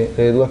question,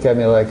 they look at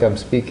me like I'm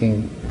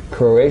speaking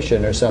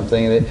Croatian or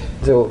something, and they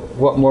say, well,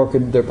 what more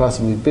could there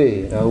possibly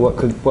be? What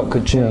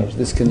could change?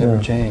 This can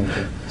never change.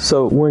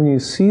 So when you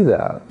see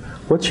that,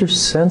 what's your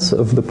sense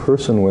of the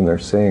person when they're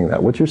saying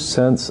that? What's your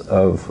sense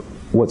of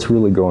what's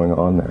really going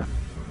on there?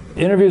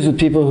 Interviews with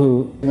people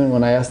who,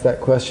 when I ask that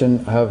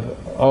question, have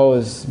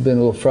always been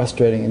a little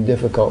frustrating and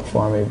difficult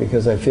for me,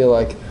 because I feel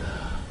like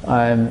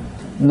I'm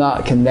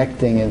not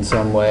connecting in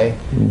some way,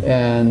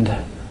 and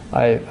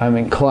I'm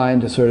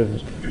inclined to sort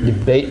of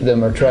debate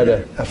them or try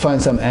to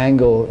find some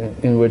angle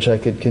in which I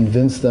could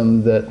convince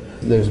them that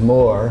there's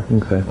more.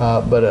 Okay.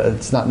 But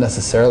it's not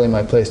necessarily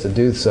my place to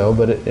do so,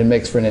 but it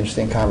makes for an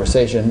interesting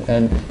conversation,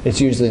 and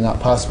it's usually not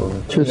possible.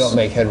 We don't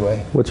make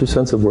headway. What's your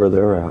sense of where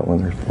they're at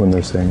when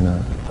they're saying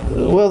that?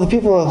 Well, the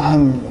people I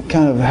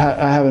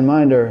have in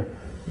mind are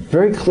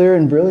very clear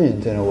and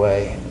brilliant in a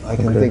way. I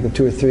can think of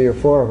 2 or 3 or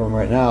 4 of them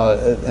right now,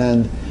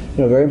 and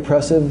very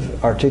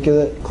impressive,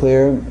 articulate,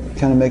 clear,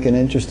 kind of make an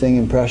interesting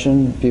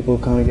impression. People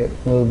kind of get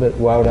a little bit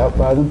wowed out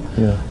by them.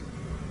 Yeah.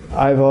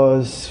 I've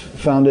always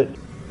found it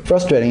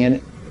frustrating,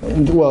 and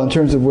in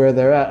terms of where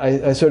they're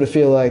at, I sort of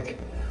feel like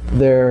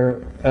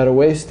they're at a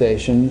way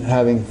station,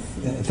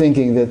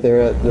 thinking that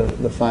they're at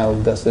the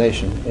final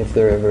destination, if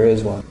there ever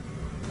is one.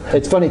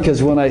 It's funny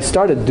because when I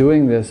started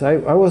doing this, I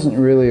wasn't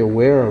really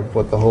aware of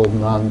what the whole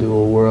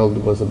non-dual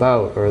world was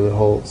about, or the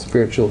whole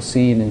spiritual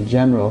scene in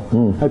general.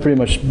 I'd pretty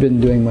much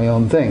been doing my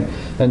own thing.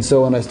 And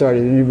so when I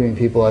started interviewing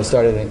people, I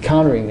started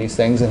encountering these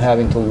things and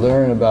having to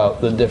learn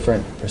about the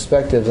different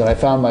perspectives. And I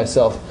found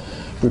myself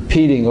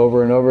repeating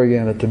over and over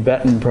again a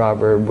Tibetan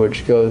proverb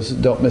which goes,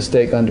 don't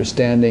mistake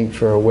understanding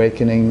for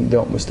awakening,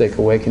 don't mistake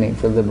awakening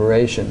for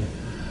liberation.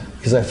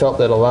 Because I felt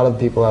that a lot of the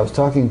people I was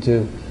talking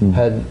to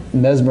had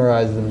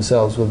mesmerized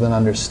themselves with an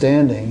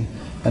understanding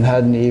and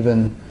hadn't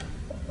even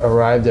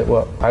arrived at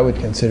what I would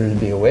consider to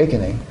be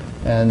awakening.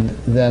 And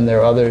then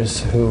there are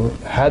others who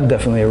had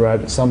definitely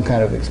arrived at some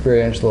kind of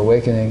experiential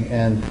awakening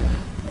and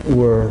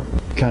were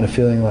kind of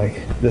feeling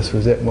like this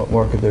was it, what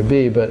more could there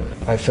be? But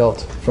I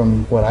felt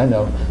from what I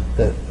know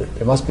that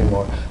there must be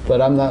more.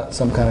 But I'm not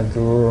some kind of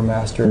guru or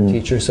master or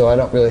teacher, so I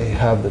don't really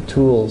have the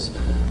tools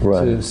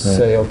to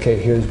say, okay,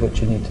 here's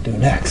what you need to do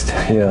next.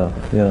 Yeah.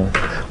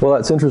 Well,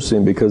 that's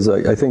interesting, because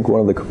I think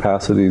one of the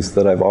capacities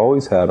that I've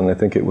always had, and I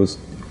think it was,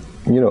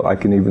 I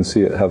can even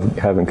see it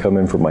having come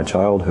in from my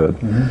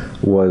childhood,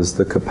 was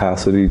the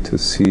capacity to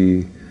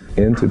see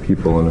into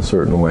people in a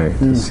certain way,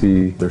 to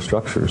see their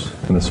structures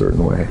in a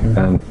certain way,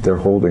 and their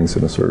holdings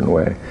in a certain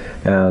way.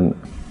 And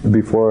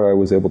before I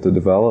was able to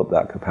develop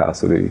that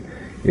capacity,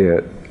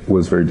 it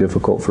was very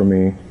difficult for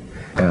me,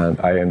 and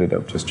I ended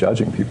up just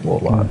judging people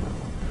a lot.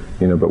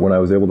 But when I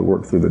was able to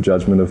work through the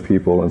judgment of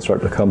people and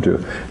start to come to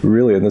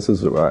really, and this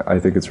is, I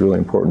think it's really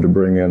important to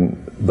bring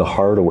in the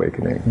heart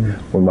awakening.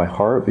 When my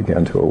heart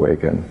began to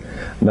awaken,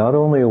 not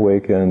only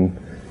awaken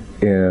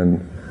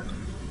in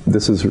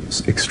this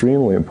is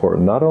extremely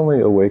important. Not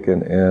only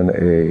awaken in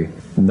a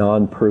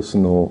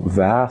non-personal,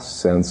 vast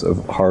sense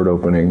of heart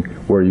opening,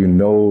 where you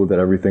know that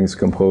everything's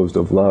composed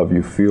of love,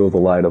 you feel the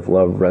light of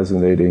love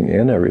resonating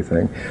in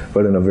everything,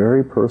 but in a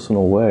very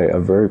personal way, a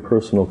very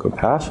personal,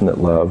 compassionate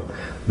love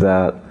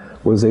that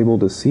was able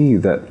to see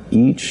that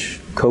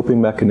each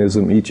coping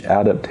mechanism, each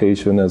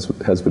adaptation, as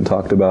has been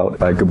talked about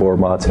by Gabor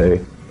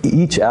Mate,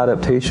 each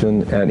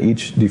adaptation and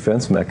each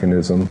defense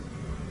mechanism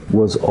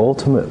was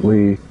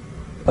ultimately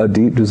a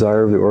deep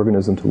desire of the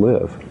organism to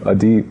live, a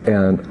deep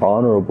and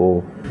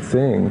honorable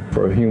thing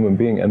for a human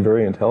being, and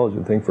very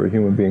intelligent thing for a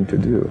human being to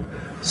do.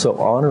 So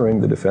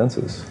honoring the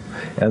defenses.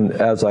 And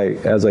as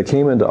I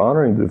came into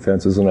honoring the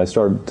defenses and I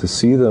started to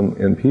see them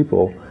in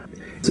people,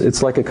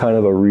 it's like a kind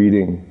of a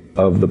reading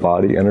of the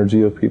body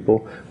energy of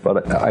people,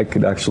 but I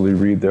could actually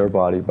read their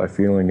body by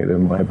feeling it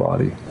in my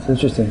body. It's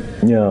interesting.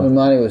 Yeah.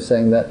 Imani was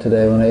saying that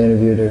today when I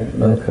interviewed her.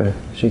 Okay.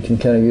 She can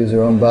kind of use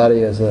her own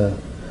body as a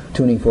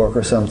tuning fork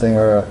or something,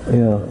 or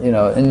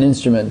an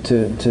instrument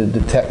to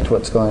detect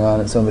what's going on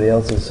in somebody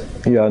else's.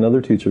 Yeah,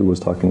 another teacher was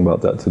talking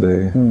about that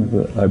today.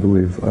 I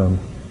believe. I'll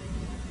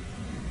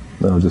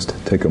just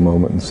take a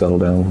moment and settle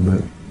down a little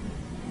bit.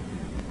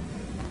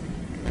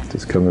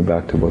 Just coming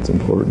back to what's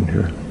important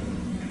here.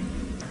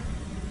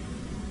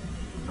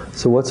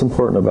 So what's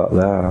important about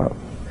that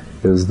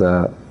is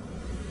that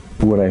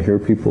when I hear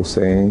people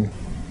saying,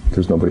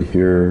 there's nobody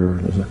here,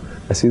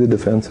 I see the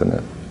defense in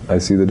it. I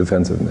see the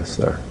defensiveness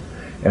there.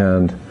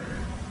 And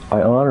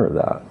I honor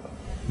that.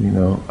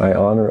 I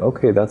honor,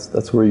 okay,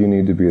 that's where you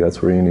need to be.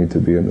 That's where you need to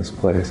be in this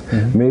place.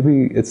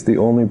 Maybe it's the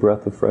only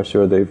breath of fresh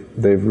air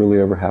they've really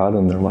ever had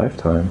in their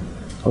lifetime.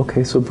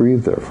 Okay, so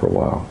breathe there for a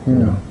while.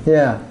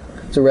 Yeah,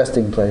 it's a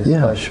resting place.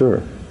 Yeah,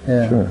 sure.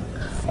 Yeah. Sure.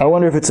 I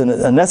wonder if it's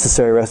a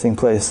necessary resting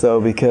place,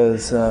 though,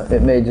 because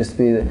it may just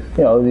be that,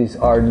 these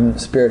ardent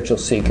spiritual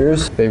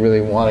seekers, they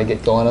really want to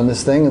get going on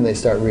this thing, and they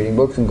start reading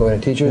books and going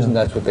to teachers, and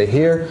that's what they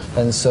hear,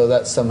 and so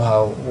that's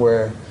somehow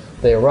where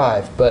they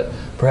arrive. But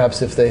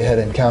perhaps if they had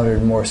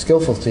encountered more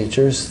skillful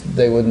teachers,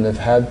 they wouldn't have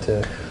had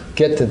to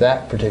get to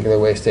that particular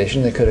way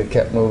station. They could have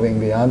kept moving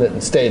beyond it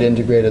and stayed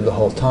integrated the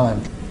whole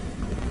time.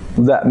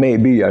 That may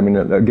be. I mean,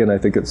 again, I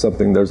think it's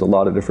something, there's a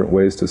lot of different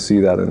ways to see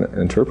that and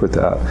interpret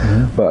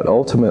that. But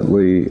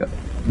ultimately,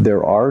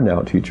 there are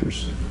now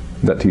teachers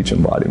that teach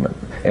embodiment.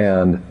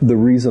 And the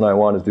reason I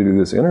wanted to do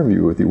this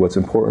interview with you, what's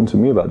important to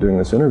me about doing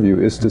this interview,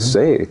 is to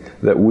say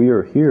that we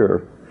are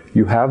here.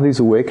 You have these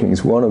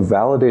awakenings. We want to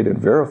validate and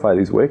verify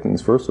these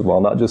awakenings, first of all,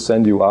 not just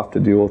send you off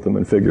to deal with them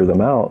and figure them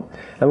out.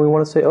 And we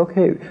want to say,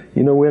 okay,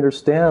 we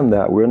understand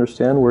that. We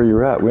understand where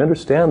you're at. We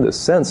understand this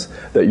sense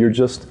that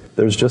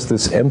there's just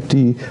this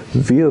empty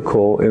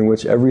vehicle in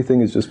which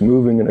everything is just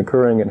moving and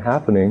occurring and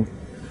happening.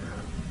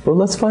 But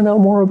let's find out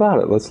more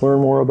about it. Let's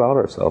learn more about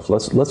ourselves.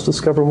 Let's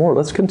discover more.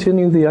 Let's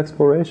continue the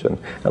exploration.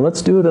 And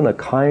let's do it in a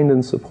kind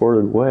and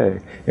supported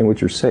way in which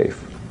you're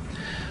safe.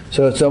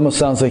 So it almost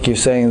sounds like you're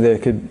saying there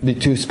could be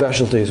two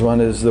specialties.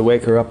 One is the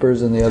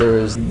waker-uppers and the other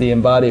is the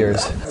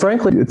embodiers.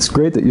 Frankly, it's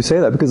great that you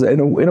say that, because in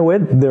a way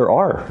there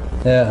are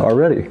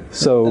already.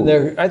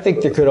 So I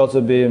think there could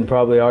also be, and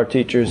probably are,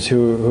 teachers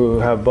who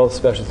have both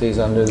specialties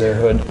under their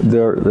hood.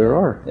 There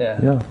are.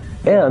 Yeah.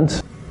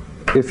 And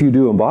if you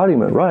do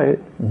embodiment right,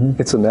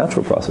 it's a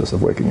natural process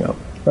of waking up.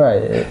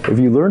 Right. If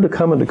you learn to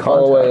come into contact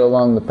all the way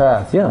along the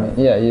path. Yeah.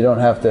 You don't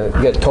have to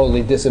get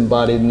totally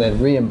disembodied and then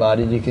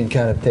re-embodied. You can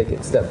kind of take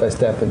it step by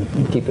step and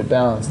keep it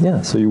balanced.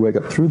 Yeah, so you wake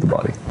up through the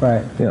body.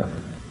 Right. Yeah.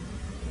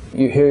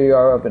 Here you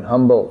are up in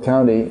Humboldt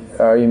County.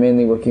 Are you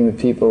mainly working with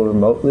people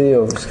remotely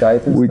over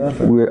Skype and stuff?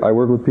 I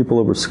work with people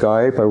over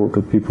Skype. I work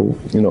with people,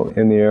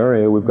 in the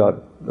area. We've got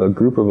a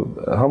group of,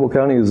 Humboldt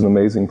County is an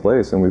amazing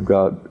place, and we've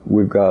got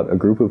a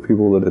group of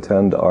people that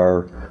attend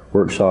our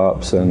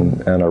workshops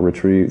and our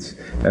retreats,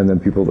 and then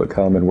people that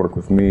come and work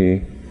with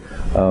me.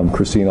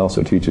 Christine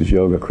also teaches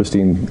yoga.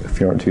 Christine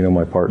Fiorentino,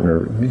 my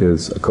partner,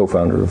 is a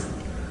co-founder of,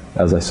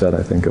 as I said,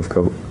 I think, of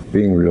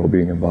Being Real,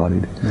 Being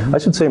Embodied. I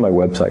should say my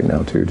website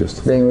now too,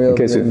 just Being Real, in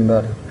case Being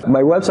Embodied.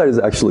 My website is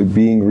actually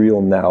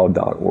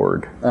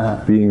beingrealnow.org.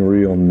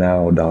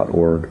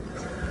 Beingrealnow.org.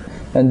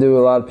 And do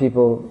a lot of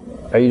people,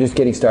 are you just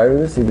getting started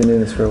with this? You've been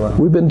doing this for a while?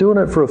 We've been doing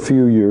it for a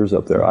few years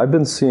up there. I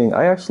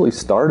actually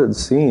started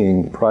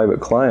seeing private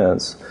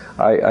clients.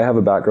 I have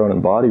a background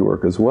in body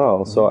work as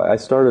well, so I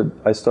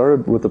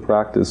started with the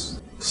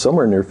practice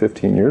somewhere near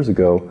 15 years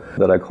ago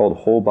that I called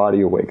Whole Body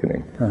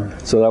Awakening.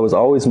 So that was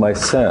always my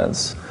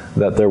sense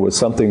that there was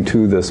something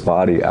to this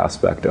body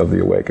aspect of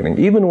the awakening.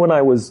 Even when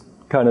I was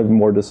kind of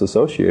more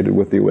disassociated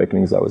with the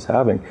awakenings I was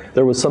having,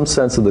 there was some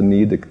sense of the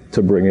need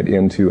to bring it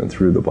into and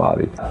through the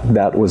body.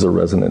 That was a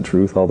resonant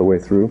truth all the way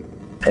through.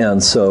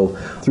 And so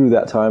through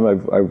that time,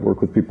 I've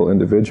worked with people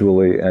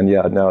individually, and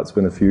now it's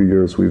been a few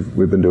years we've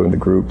been doing the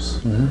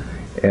groups.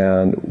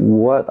 And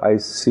what I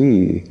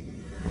see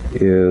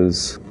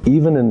is,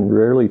 even in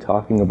rarely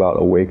talking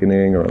about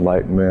awakening or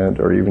enlightenment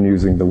or even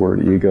using the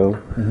word ego,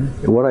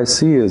 what I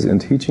see is in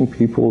teaching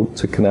people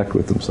to connect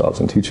with themselves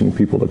and teaching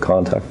people to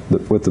contact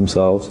with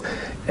themselves,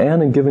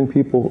 and in giving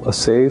people a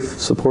safe,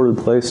 supported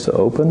place to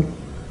open,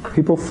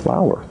 people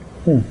flower.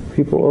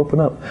 People open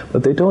up.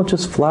 But they don't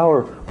just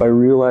flower by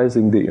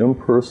realizing the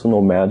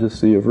impersonal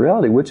majesty of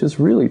reality, which is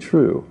really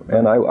true.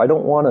 And I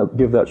don't want to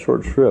give that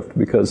short shrift,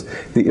 because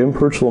the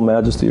impersonal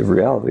majesty of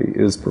reality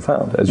is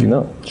profound, as you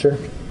know. Sure.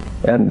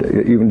 And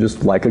even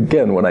just like,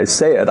 again, when I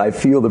say it, I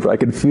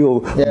can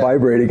feel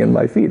vibrating in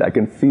my feet. I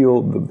can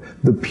feel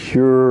the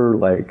pure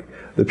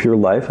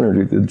life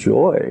energy, the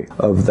joy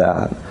of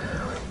that.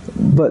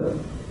 But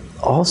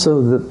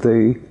also that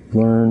they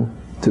learn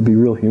to be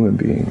real human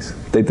beings.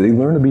 They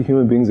learn to be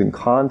human beings in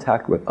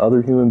contact with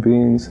other human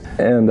beings.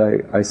 And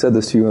I said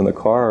this to you in the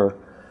car,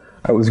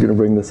 I was going to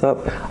bring this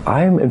up.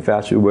 I'm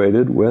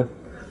infatuated with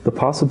the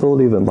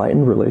possibility of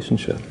enlightened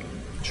relationship.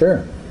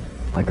 Sure.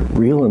 Like a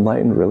real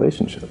enlightened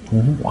relationship.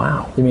 Mm-hmm.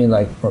 Wow. You mean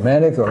like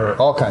romantic or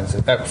all kinds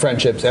of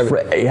friendships,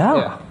 everything?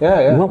 Yeah.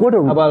 How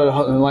How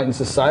about an enlightened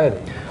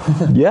society?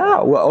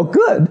 Yeah, well,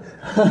 good.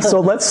 So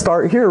let's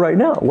start here right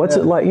now. What's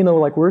it like,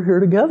 like we're here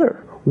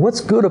together?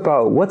 What's good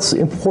about, what's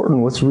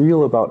important, what's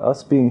real about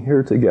us being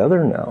here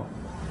together now?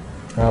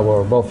 Well,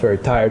 we're both very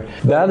tired.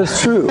 That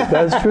is true,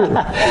 that is true.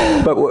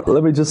 But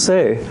let me just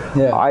say,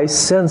 I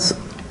sense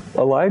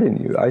a light in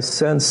you. I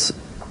sense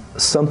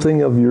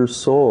something of your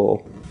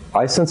soul.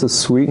 I sense a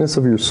sweetness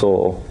of your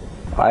soul.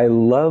 I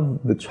love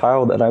the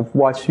child, and I've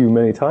watched you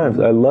many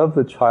times, I love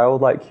the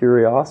childlike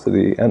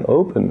curiosity and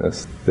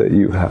openness that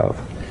you have.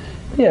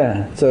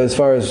 Yeah, so as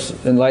far as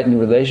enlightened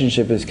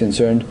relationship is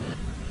concerned,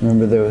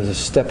 remember there was a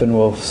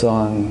Steppenwolf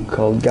song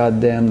called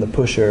 "Goddamn the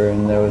Pusher,"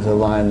 and there was a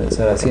line that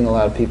said, I've seen a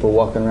lot of people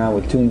walking around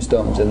with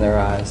tombstones in their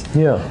eyes.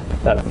 Yeah.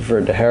 That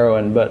referred to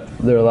heroin, but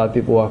there are a lot of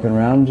people walking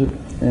around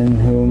in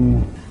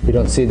whom you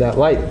don't see that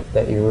light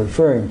that you're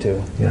referring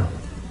to. Yeah.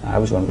 I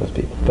was one of those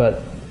people,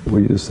 but... Well,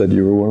 you just said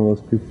you were one of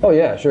those people? Oh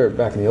yeah, sure,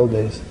 back in the old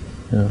days.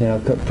 Yeah.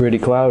 Pretty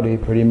cloudy,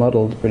 pretty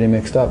muddled, pretty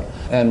mixed up.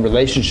 And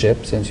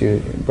relationship, since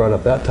you brought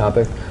up that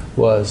topic,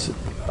 was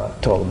a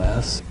total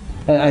mess.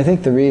 And I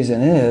think the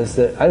reason is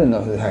that I didn't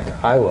know who the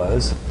heck I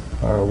was,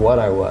 or what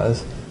I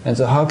was, and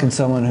so how can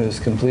someone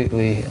who's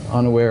completely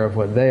unaware of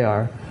what they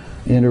are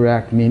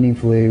interact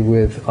meaningfully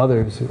with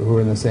others who are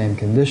in the same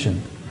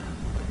condition?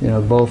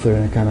 Both are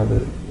in a kind of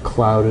a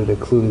clouded,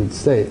 occluded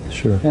state.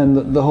 Sure.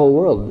 And the whole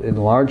world, in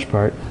large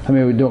part, I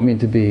mean, we don't mean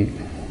to be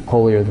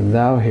holier than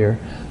thou here,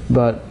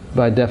 but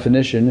by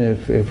definition,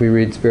 if we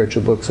read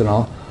spiritual books and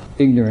all,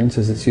 ignorance,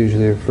 as it's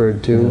usually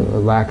referred to, a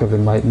lack of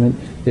enlightenment,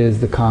 is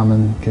the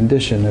common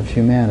condition of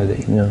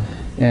humanity. Yeah.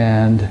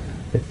 And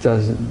it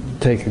doesn't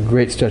take a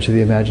great stretch of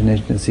the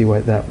imagination to see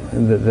why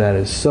that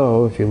is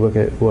so, if you look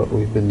at what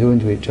we've been doing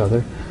to each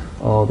other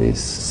all these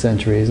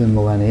centuries and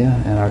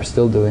millennia, and are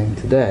still doing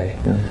today.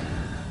 Yeah.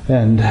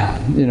 And,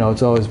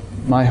 it's always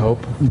my hope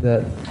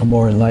that a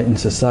more enlightened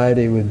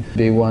society would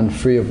be one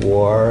free of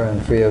war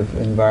and free of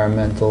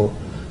environmental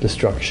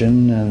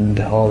destruction and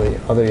all the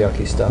other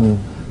yucky stuff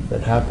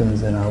that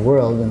happens in our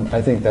world. And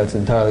I think that's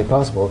entirely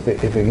possible.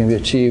 If it can be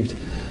achieved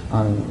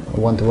on a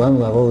one-to-one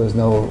level, there's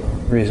no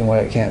reason why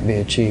it can't be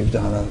achieved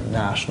on a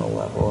national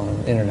level and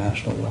an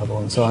international level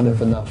and so on,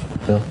 if enough.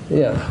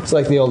 Yeah. It's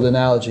like the old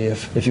analogy,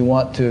 if you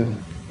want to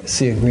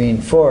see a green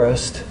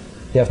forest,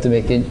 you have to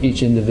make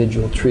each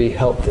individual tree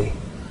healthy.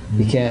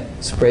 You can't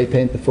spray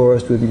paint the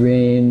forest with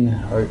green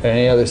or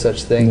any other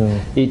such thing.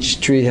 No. Each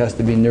tree has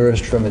to be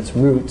nourished from its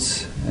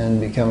roots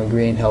and become a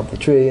green, healthy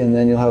tree, and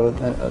then you'll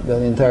have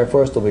the entire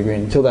forest will be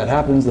green. Until that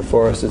happens, the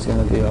forest is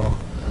going to be all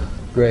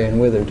gray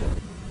and withered.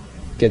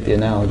 Get the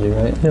analogy,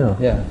 right? Yeah.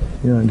 Yeah.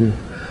 Yeah, I do.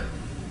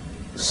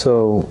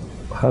 So,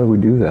 how do we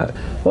do that?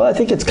 Well, I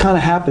think it's kind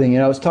of happening.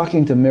 I was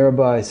talking to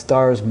Mirabai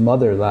Starr's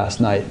mother last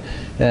night,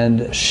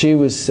 and she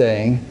was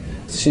saying,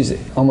 she's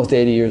almost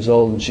 80 years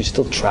old, and she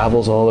still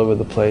travels all over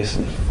the place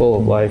and full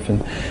of life.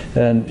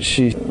 And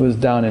she was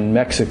down in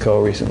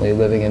Mexico recently,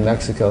 living in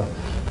Mexico.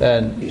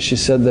 And she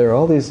said there are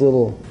all these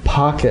little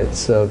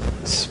pockets of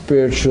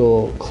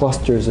spiritual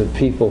clusters of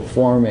people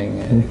forming,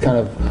 and kind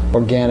of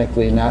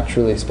organically,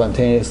 naturally,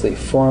 spontaneously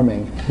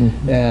forming.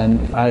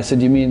 And I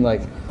said, you mean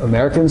like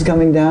Americans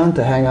coming down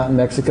to hang out in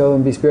Mexico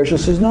and be spiritual?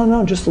 She says,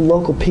 no, just the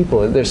local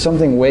people. There's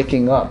something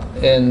waking up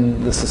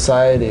in the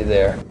society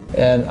there.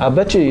 And I'll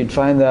bet you'd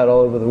find that all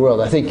over the world.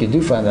 I think you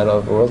do find that all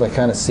over the world. I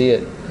kind of see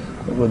it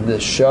with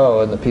this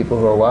show and the people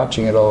who are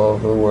watching it all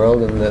over the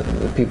world and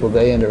the people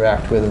they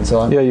interact with and so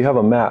on. Yeah, you have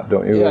a map,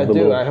 don't you? Yeah, I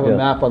do. I have a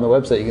map on the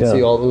website. You can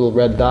see all the little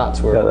red dots.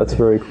 Yeah, that's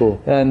very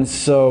cool. And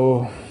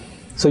so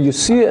you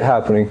see it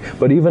happening,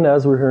 but even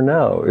as we're here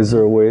now, is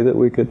there a way that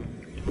we could,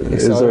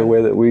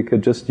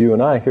 just you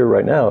and I here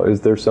right now,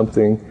 is there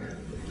something,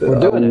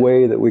 a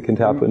way that we can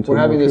tap into? We're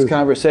having this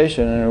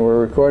conversation and we're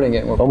recording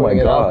it and we're putting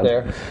it out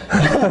there.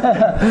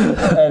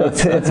 And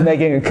it's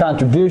making a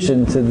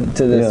contribution to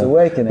this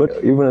awakening. But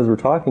even as we're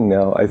talking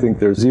now, I think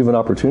there's even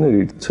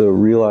opportunity to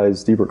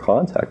realize deeper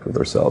contact with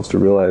ourselves, to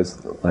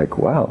realize, like,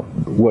 wow,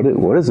 what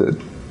is it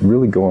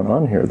really going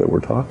on here that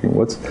we're talking?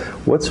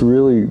 What's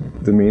really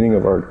the meaning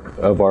of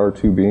our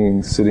two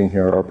beings sitting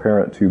here, our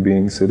parent two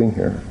beings sitting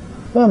here?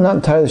 Well, I'm not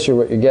entirely sure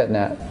what you're getting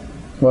at.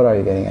 What are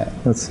you getting at?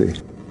 Let's see.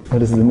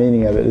 What is the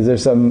meaning of it? Is there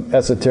some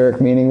esoteric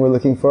meaning we're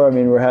looking for? I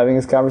mean, we're having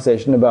this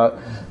conversation about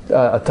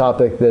a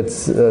topic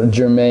that's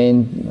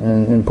germane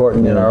and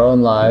important in our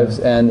own lives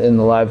and in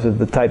the lives of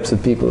the types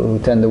of people who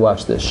tend to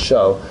watch this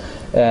show.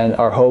 And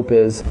our hope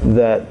is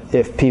that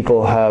if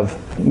people have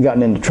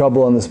gotten into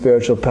trouble on the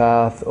spiritual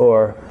path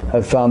or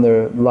have found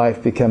their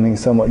life becoming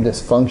somewhat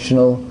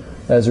dysfunctional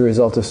as a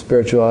result of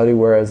spirituality,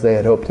 whereas they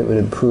had hoped it would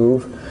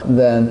improve,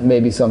 then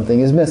maybe something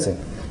is missing.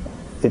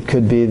 It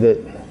could be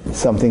that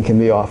something can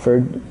be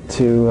offered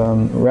to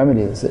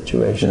remedy the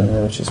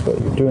situation, which is what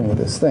you're doing with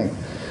this thing.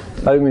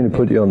 I didn't mean to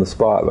put you on the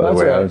spot, by the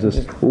way.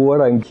 Right. What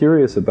I'm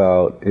curious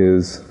about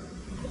is,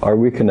 are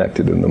we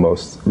connected in the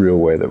most real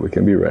way that we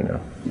can be right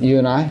now? You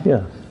and I?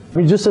 Yeah. I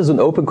mean, just as an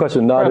open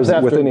question, not Perhaps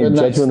as with any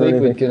judgment or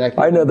anything.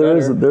 I know there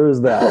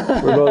is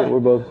that. We're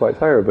both quite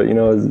tired, but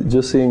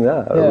just seeing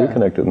that, are we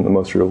connected in the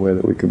most real way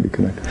that we can be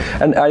connected?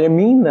 And I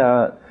mean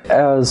that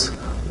as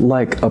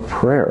like a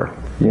prayer,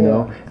 you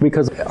know,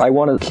 because I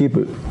want to keep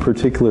it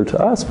particular to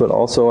us, but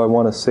also I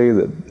want to say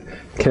that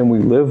can we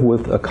live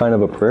with a kind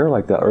of a prayer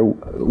like that, or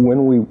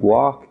when we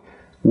walk,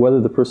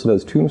 whether the person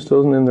has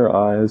tombstones in their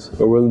eyes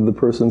or whether the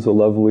person's a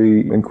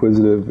lovely,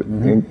 inquisitive,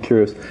 and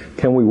curious,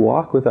 can we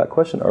walk with that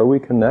question? Are we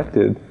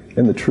connected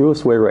in the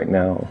truest way right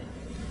now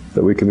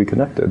that we can be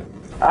connected?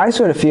 I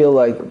sort of feel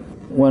like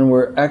when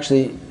we're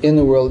actually in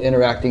the world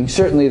interacting,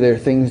 certainly there are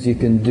things you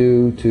can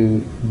do to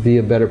be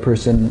a better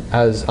person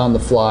as on the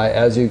fly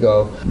as you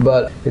go,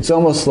 but it's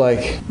almost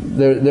like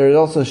there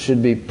also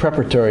should be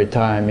preparatory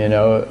time, you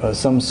know,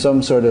 some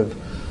sort of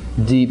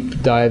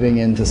deep diving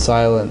into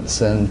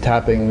silence and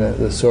tapping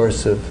the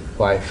source of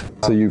life.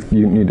 So you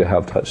need to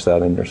have touched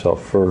that in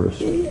yourself first.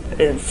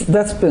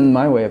 That's been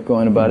my way of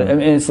going about it. I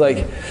mean, it's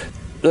like,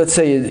 let's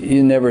say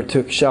you never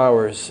took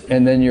showers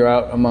and then you're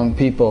out among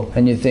people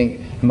and you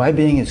think, am I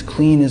being as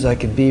clean as I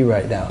could be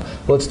right now?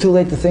 Well, it's too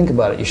late to think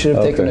about it. You should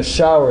have taken a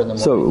shower in the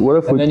morning. So what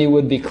if then you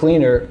would be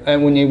cleaner,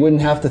 and when you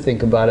wouldn't have to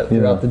think about it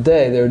throughout the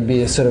day, there would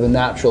be a sort of a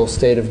natural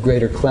state of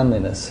greater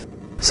cleanliness.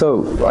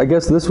 So I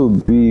guess this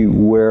would be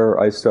where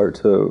I start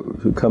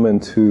to come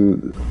into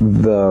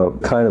the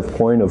kind of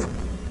point of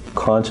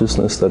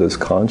consciousness that is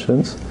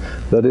conscience,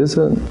 that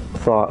isn't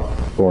thought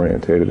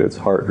orientated, it's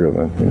heart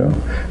driven, you know,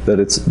 that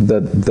it's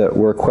that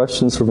where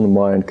questions from the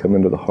mind come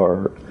into the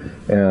heart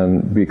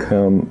and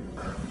become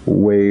a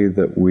way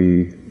that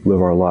we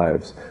live our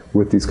lives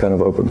with these kind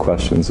of open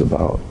questions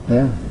about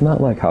not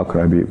like how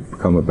can I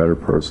become a better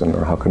person,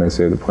 or how can I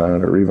save the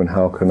planet, or even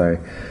how can I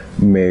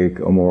make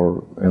a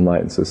more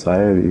enlightened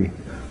society,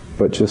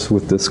 but just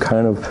with this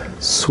kind of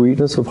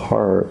sweetness of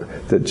heart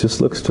that just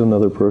looks to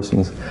another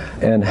person's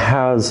and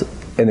has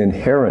an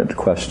inherent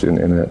question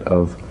in it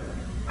of,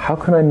 how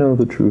can I know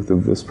the truth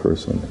of this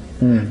person?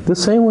 The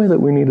same way that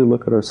we need to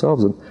look at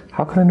ourselves and,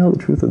 how can I know the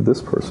truth of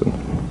this person?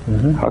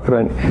 How could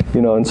I,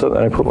 you know, and so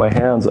I put my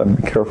hands, I'm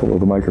careful with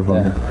the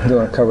microphone. Yeah, don't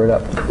want to cover it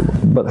up.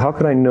 But how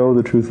can I know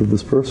the truth of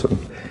this person?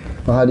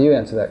 Well, how do you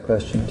answer that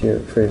question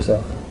for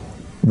yourself?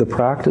 The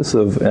practice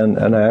of,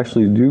 and I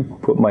actually do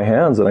put my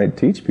hands, and I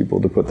teach people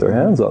to put their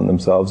hands on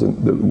themselves.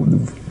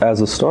 And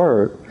as a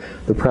start,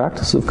 the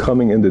practice of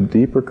coming into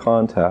deeper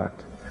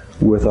contact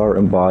with our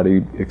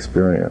embodied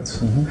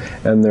experience.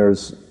 And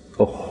there's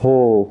a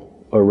whole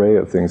array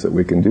of things that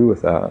we can do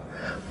with that.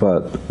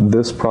 But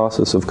this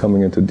process of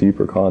coming into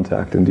deeper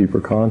contact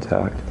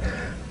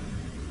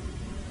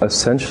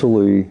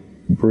essentially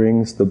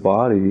brings the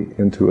body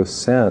into a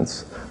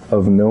sense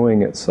of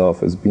knowing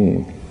itself as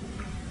being.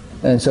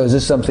 And so is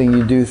this something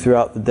you do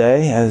throughout the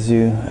day as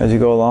you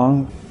go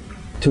along?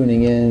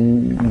 Tuning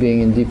in,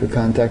 being in deeper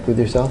contact with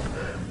yourself?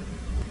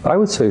 I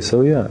would say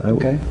so, yeah.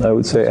 I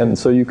would say, and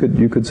so you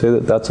could say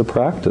that that's a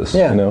practice,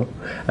 you know.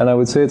 And I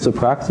would say it's a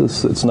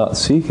practice that's not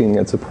seeking.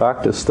 It's a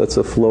practice that's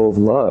a flow of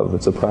love.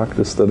 It's a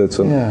practice that it's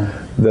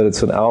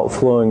an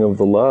outflowing of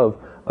the love,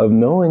 of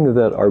knowing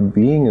that our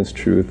being is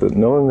truth, that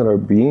knowing that our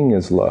being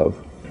is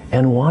love,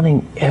 and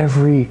wanting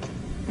every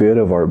bit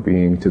of our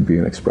being to be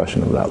an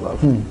expression of that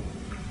love.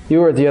 You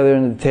were at the other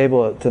end of the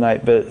table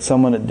tonight, but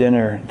someone at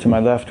dinner to my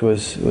left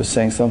was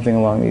saying something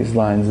along these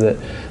lines, that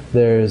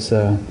there's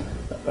a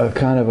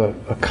kind of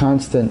a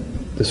constant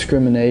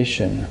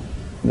discrimination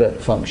that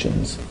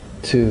functions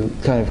to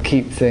kind of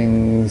keep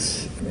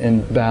things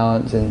in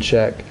balance, in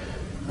check.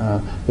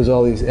 There's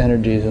all these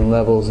energies and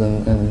levels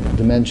and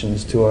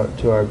dimensions to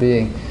our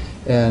being,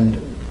 and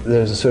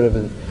there's a sort of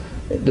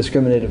a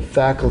discriminative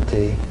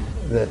faculty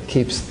that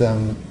keeps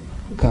them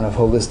kind of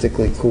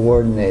holistically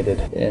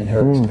coordinated in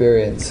her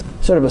experience.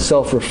 Sort of a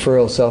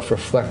self-referral,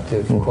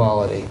 self-reflective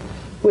quality,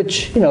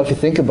 which, you know, if you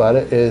think about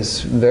it,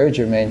 is very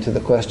germane to the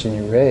question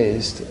you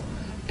raised.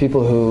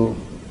 People who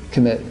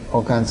commit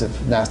all kinds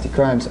of nasty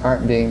crimes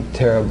aren't being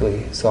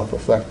terribly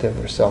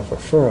self-reflective or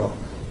self-referral.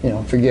 You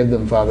know, forgive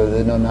them, Father,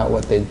 they know not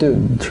what they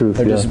do. Truth,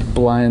 They're just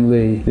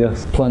blindly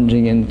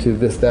plunging into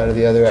this, that, or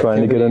the other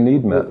trying activity to get a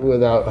need met.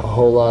 Without a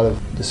whole lot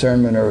of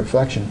discernment or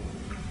reflection.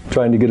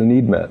 Trying to get a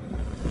need met.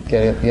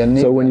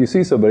 So when you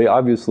see somebody,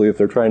 obviously if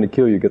they're trying to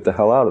kill you, get the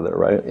hell out of there,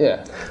 right?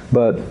 Yeah.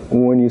 But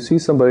when you see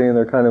somebody and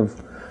they're kind of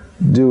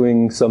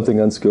doing something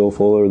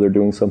unskillful or they're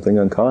doing something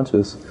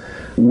unconscious,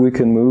 we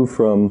can move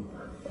from,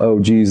 oh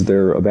geez,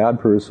 they're a bad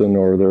person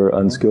or they're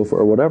unskillful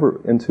or whatever,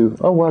 into,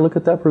 oh wow, look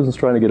at that person's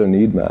trying to get a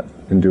need met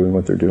in doing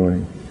what they're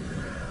doing.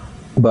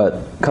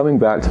 But coming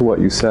back to what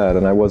you said,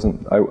 and I would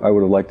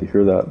have liked to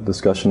hear that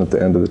discussion at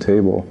the end of the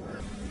table,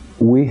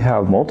 we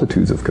have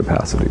multitudes of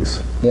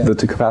capacities. Yeah. The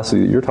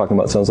capacity that you're talking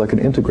about sounds like an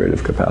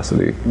integrative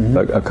capacity,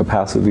 a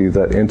capacity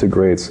that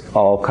integrates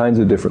all kinds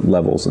of different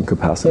levels and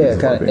capacities. Yeah,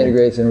 it kind of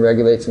integrates and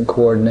regulates and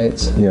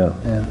coordinates. Yeah.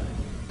 Yeah.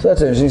 So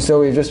that's interesting.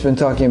 So we've just been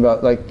talking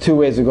about like two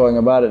ways of going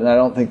about it, and I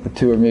don't think the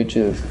two are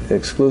mutually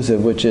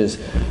exclusive, which is,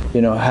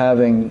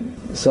 having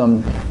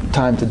some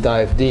time to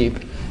dive deep,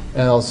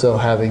 and also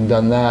having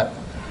done that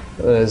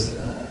is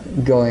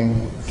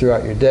going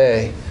throughout your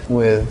day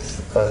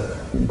with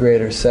a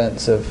greater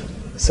sense of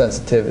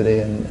sensitivity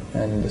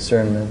and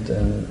discernment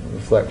and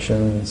reflection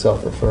and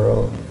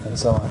self-referral and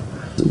so on.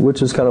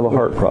 Which is kind of a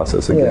heart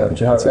process again.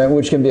 Yeah,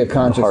 which can be a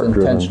conscious,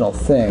 intentional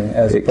thing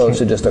as opposed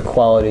to just a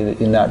quality that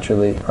you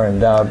naturally are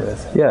endowed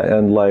with. Yeah,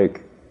 and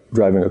like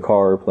driving a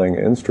car or playing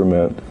an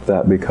instrument,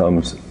 that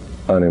becomes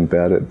an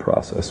embedded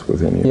process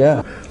within you.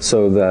 Yeah.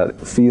 So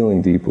that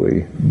feeling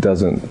deeply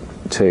doesn't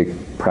take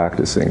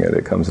practicing it,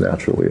 it comes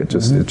naturally. It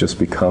just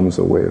becomes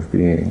a way of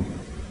being.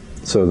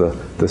 So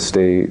the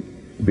state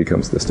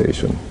becomes the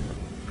station.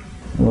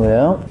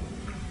 Well,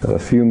 a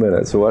few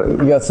minutes. So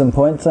you got some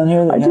points on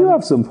here? I do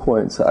have some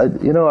points.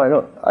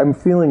 I'm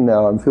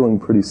feeling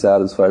pretty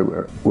satisfied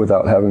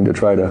without having to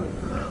try to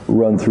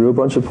run through a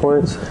bunch of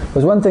points.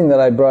 There's one thing that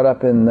I brought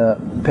up in the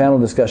panel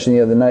discussion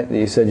the other night that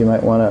you said you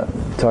might want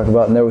to talk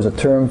about, and there was a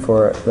term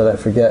for it that I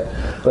forget,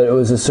 but it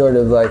was a sort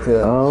of like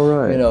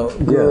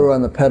guru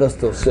on the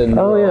pedestal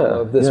syndrome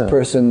of this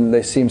person.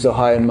 They seem so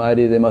high and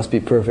mighty, they must be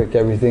perfect,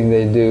 everything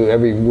they do,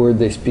 every word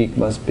they speak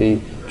must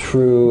be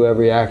true,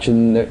 every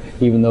action,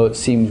 even though it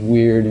seems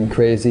weird and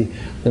crazy,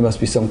 there must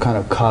be some kind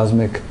of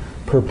cosmic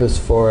purpose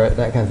for it,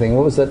 that kind of thing.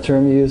 What was that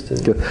term you used?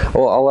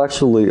 Well,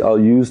 I'll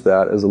use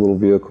that as a little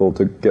vehicle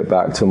to get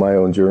back to my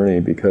own journey,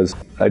 because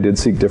I did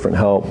seek different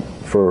help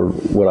for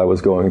what I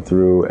was going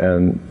through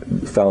and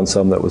found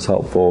some that was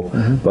helpful,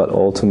 but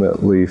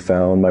ultimately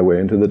found my way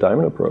into the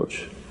Diamond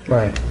Approach.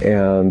 Right.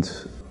 And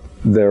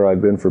there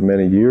I've been for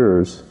many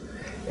years,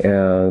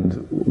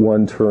 and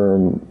one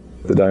term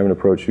the Diamond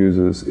Approach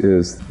uses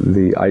is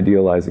the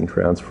idealizing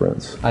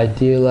transference.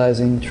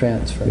 Idealizing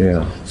transference.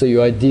 Yeah. So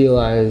you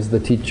idealize the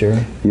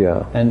teacher.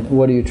 Yeah. And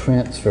what do you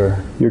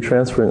transfer? You're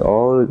transferring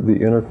all the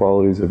inner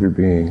qualities of your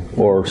being,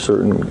 or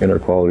certain inner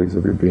qualities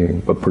of your being,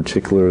 but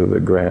particularly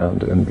the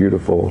grand and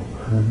beautiful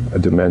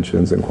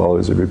dimensions and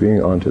qualities of your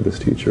being onto this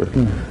teacher.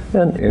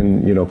 And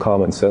in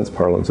common sense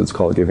parlance, it's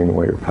called giving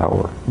away your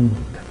power.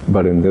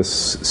 But in this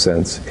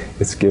sense,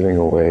 it's giving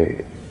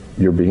away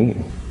your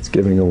being. It's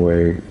giving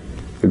away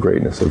the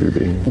greatness of your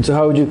being. And so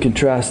how would you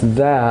contrast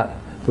that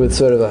with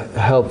sort of a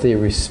healthy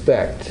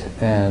respect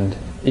and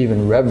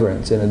even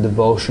reverence in a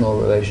devotional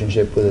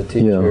relationship with a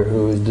teacher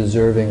who is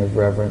deserving of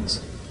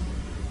reverence?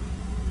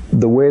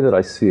 The way that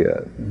I see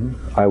it,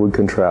 I would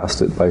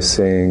contrast it by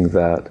saying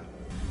that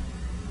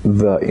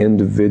the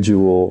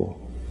individual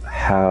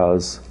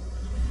has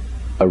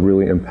a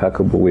really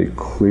impeccably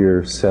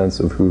clear sense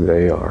of who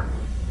they are,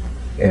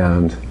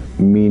 and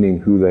meaning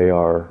who they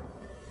are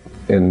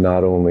in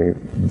not only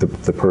the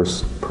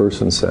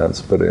person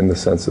sense, but in the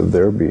sense of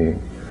their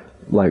being.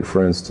 Like,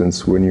 for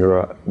instance, when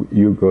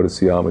you go to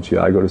see Amachi,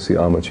 I go to see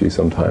Amachi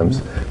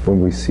sometimes.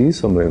 When we see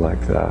somebody like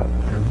that,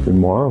 we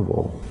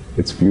marvel.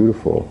 It's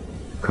beautiful.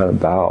 Kind of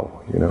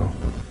bow,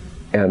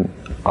 And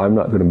I'm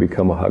not going to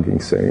become a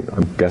hugging saint.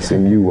 I'm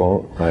guessing you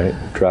won't, right?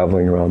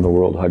 Traveling around the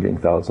world hugging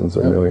thousands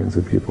or millions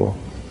of people.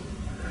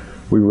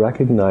 We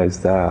recognize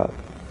that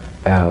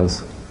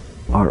as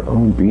our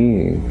own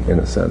being, in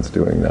a sense,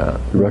 doing that.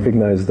 We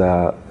recognize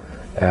that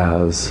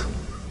as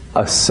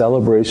a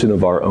celebration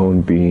of our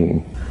own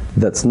being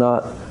that's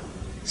not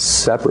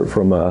separate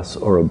from us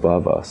or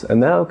above us.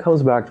 And that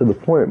comes back to the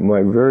point,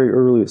 my very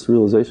earliest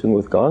realization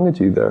with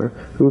Gangaji there,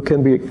 who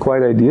can be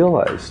quite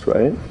idealized,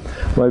 right?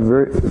 My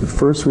very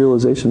first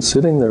realization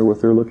sitting there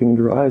with her looking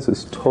into her eyes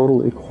is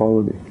total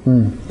equality.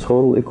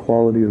 Total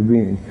equality of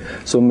being.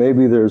 So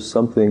maybe there's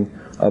something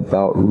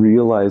about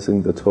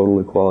realizing the total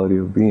equality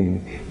of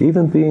being.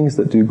 Even beings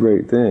that do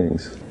great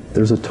things,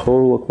 there's a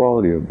total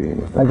equality of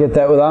being. I get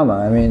that with Amma.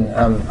 I mean,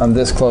 I'm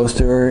this close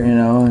to her,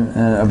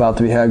 and about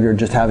to be hugged or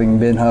just having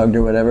been hugged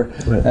or whatever,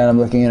 and I'm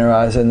looking in her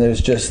eyes and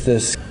there's just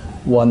this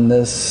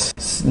oneness,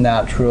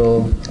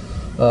 natural.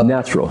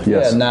 Natural,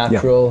 yes. Yeah,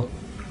 natural.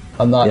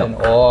 Yeah. I'm not in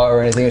awe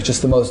or anything. It's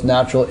just the most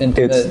natural,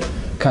 intimate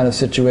kind of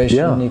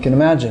situation you can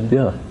imagine.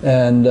 Yeah.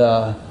 And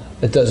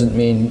it doesn't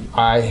mean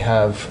I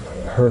have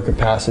her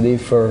capacity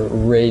for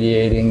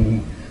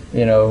radiating,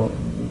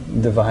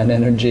 divine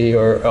energy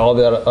or all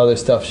the other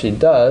stuff she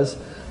does.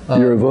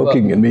 You're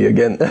evoking in me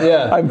again.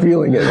 Yeah. I'm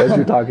feeling it as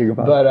you're talking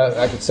about it. But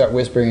I could start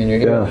whispering in your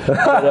ear.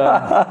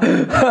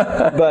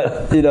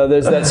 But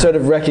there's that sort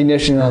of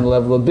recognition on the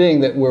level of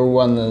being that we're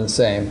one and the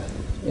same.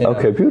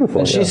 Okay, beautiful.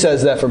 And she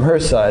says that from her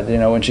side,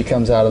 when she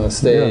comes out on the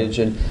stage.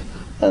 And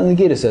And the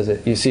Gita says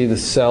it. You see the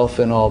self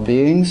in all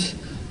beings,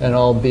 and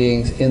all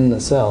beings in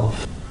the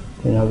self.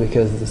 You know,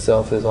 because the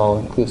self is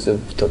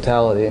all-inclusive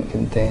totality and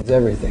contains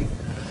everything.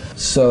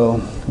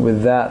 So,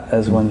 with that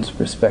as one's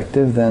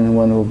perspective, then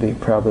one will be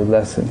probably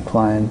less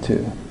inclined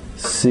to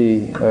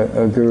see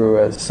a guru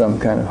as some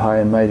kind of high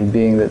and mighty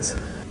being that's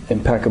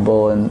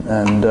impeccable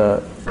and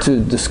to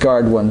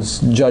discard one's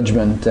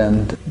judgment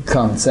and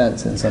common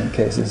sense in some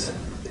cases.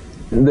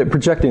 They're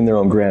projecting their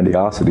own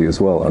grandiosity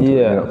as well. Yeah. You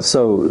know?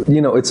 So, you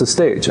know, it's a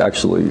stage,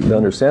 actually. The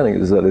understanding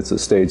is that it's a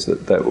stage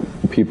that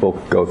people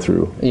go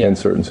through in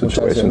certain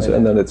situations,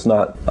 and then it's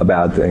not a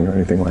bad thing or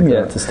anything like that.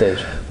 Yeah, it's a stage.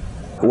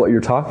 What you're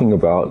talking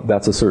about,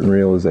 that's a certain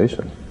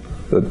realization.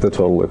 The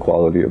total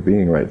equality of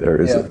being right there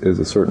is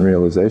a certain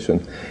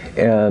realization.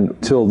 And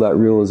till that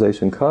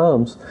realization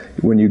comes,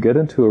 when you get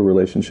into a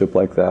relationship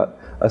like that,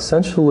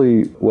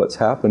 essentially what's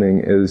happening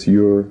is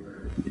you're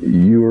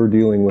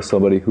dealing with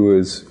somebody who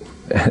is,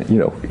 you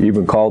know,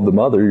 even called the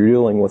mother, you're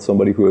dealing with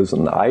somebody who is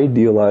an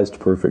idealized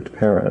perfect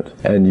parent,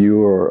 and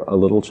you are a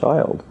little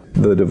child.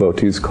 The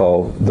devotees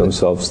call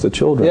themselves the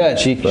children. Yeah,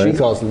 she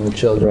calls them the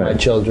children, my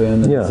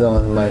children, and so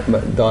on, my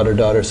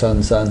daughter,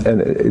 son.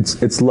 And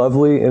it's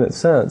lovely in its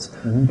sense,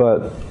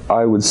 but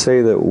I would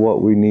say that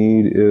what we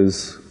need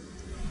is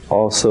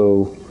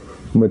also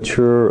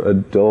mature,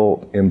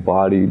 adult,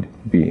 embodied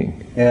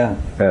being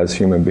as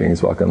human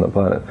beings walking on the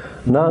planet.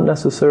 Not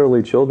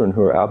necessarily children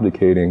who are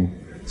abdicating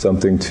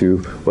something to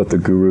what the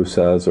guru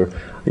says, or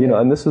you know,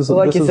 and this is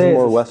like this is a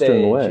more Western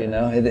stage, way. You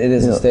know, it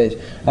is a stage.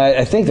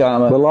 I think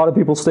but a lot of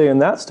people stay in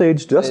that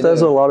stage, just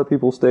as a lot of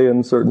people stay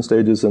in certain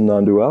stages in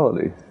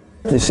non-duality.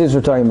 Since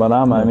we're talking about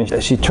Amma, I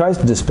mean, she tries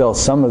to dispel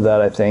some of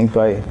that, I think,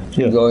 by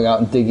going out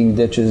and digging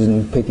ditches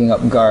and picking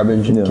up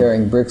garbage and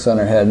carrying bricks on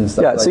her head and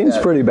stuff like that. Yeah, it seems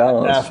pretty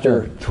balanced.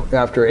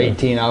 After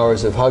 18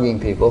 hours of hugging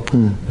people,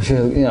 she,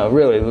 you know,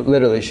 really,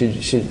 literally,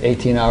 she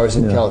 18 hours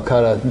in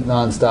Calcutta,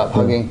 non-stop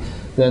hugging.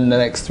 Then the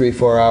next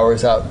 3-4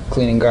 hours out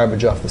cleaning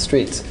garbage off the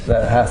streets.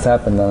 That has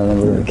happened on a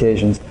number of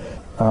occasions.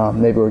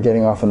 Maybe we're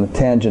getting off on a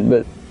tangent,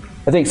 but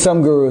I think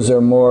some gurus are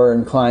more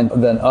inclined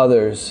than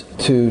others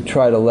to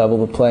try to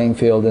level the playing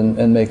field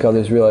and make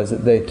others realize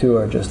that they too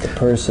are just a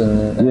person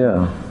and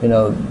you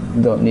know,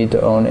 don't need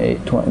to own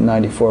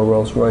 94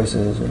 Rolls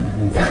Royces or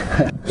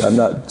anything. I'm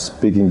not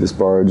speaking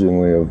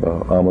disparagingly of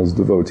Amma's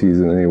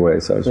devotees in any way,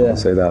 so I just want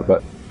to say that.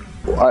 But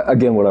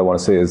again, what I want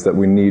to say is that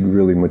we need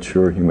really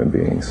mature human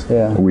beings.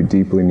 We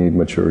deeply need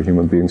mature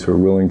human beings who are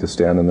willing to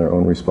stand in their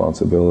own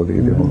responsibility,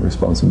 the own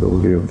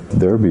responsibility of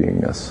their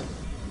beingness.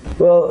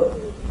 Well,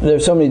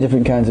 there's so many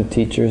different kinds of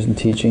teachers and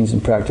teachings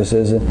and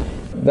practices, and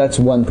that's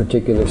one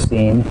particular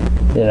scene,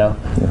 you know,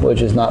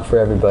 which is not for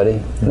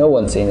everybody. No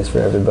one scene is for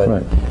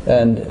everybody.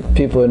 And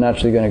people are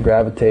naturally going to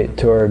gravitate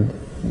toward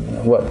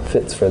what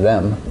fits for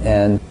them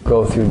and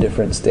go through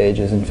different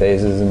stages and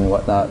phases and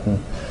whatnot.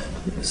 And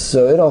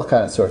so it all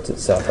kind of sorts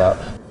itself out.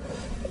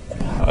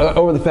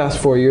 Over the past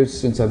 4 years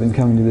since I've been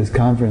coming to this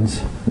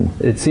conference,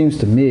 it seems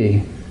to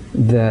me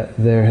that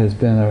there has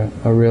been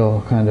a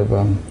real kind of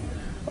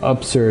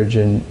upsurge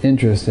in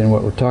interest in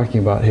what we're talking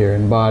about here,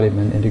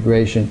 embodiment,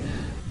 integration,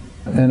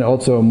 and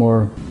also a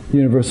more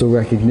universal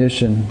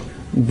recognition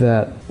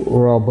that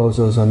we're all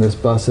bozos on this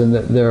bus and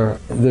that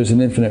there's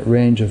an infinite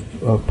range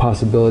of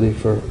possibility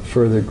for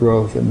further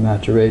growth and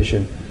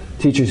maturation.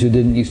 Teachers who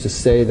didn't used to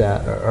say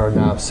that are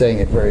now saying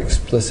it very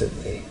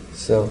explicitly.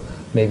 So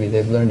maybe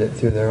they've learned it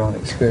through their own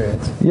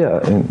experience. Yeah,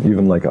 and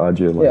even like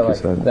Ajay, like you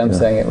said. Them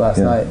saying it last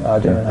night,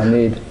 Ajay and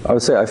Hamid. I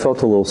would say I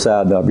felt a little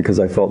sad now because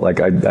I felt like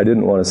I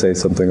didn't want to say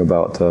something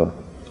about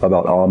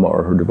Amma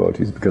or her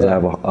devotees because I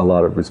have a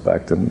lot of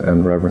respect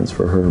and reverence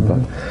for her.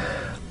 But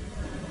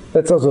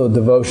that's also a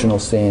devotional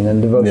scene,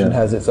 and devotion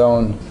has its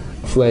own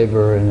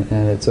flavor and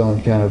its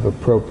own kind of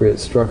appropriate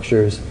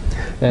structures.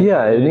 And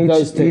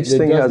each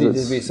thing has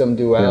to be some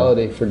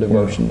duality for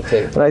devotion to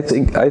take.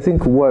 And I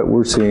think what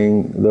we're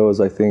seeing though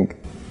is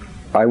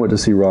I went to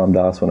see Ram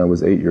Dass when I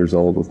was 8 years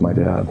old with my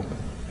dad,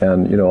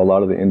 and you know a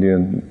lot of the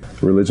Indian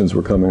religions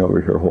were coming over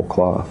here whole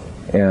cloth.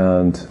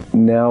 And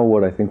now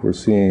what I think we're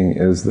seeing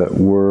is that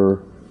we're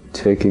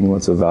taking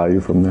what's of value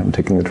from them,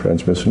 taking the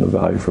transmission of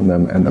value from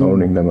them, and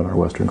owning them in our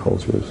Western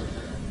cultures.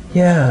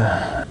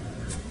 Yeah.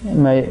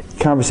 In my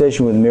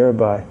conversation with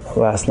Mirabai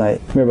last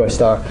night, Mirabai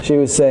Starr, she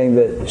was saying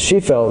that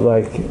she felt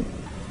like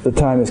the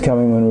time is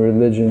coming when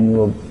religion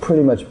will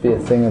pretty much be a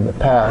thing of the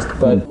past,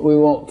 but we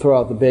won't throw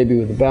out the baby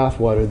with the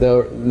bathwater.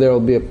 There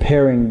will be a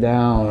paring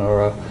down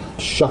or a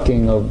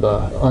shucking of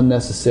the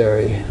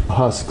unnecessary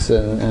husks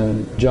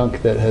and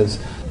junk that has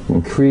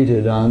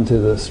accreted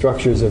onto the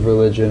structures of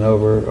religion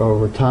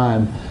over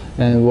time,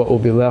 and what we'll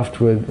be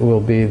left with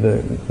will be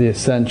the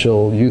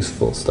essential,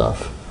 useful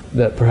stuff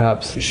that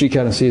perhaps she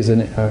kind of sees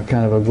a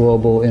kind of a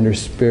global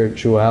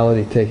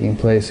interspirituality taking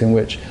place in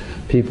which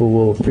people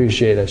will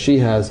appreciate, as she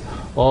has,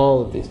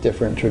 all of these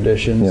different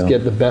traditions,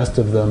 get the best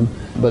of them,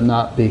 but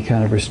not be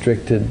kind of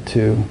restricted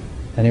to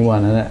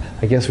anyone. And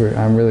I guess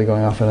I'm really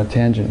going off on a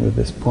tangent with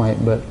this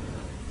point, but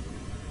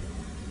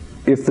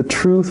if the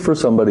truth for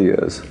somebody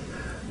is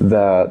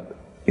that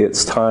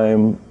it's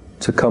time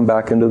to come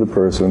back into the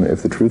person,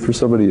 if the truth for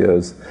somebody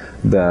is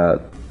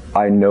that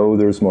I know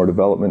there's more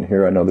development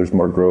here, I know there's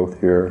more growth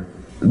here,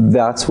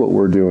 that's what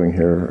we're doing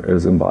here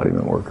as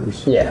embodiment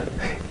workers. Yeah.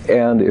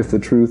 And if the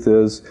truth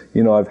is,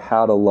 I've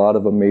had a lot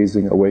of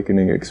amazing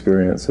awakening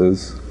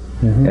experiences,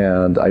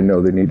 and I know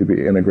they need to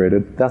be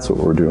integrated, that's what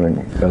we're doing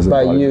as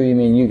By embodiment. you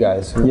mean you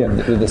guys? Yeah,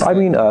 I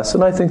mean us,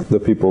 and I think the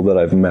people that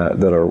I've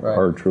met that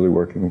are truly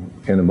working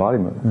in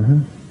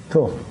embodiment.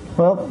 Cool.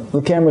 Well,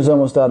 the camera's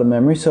almost out of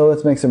memory, so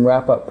let's make some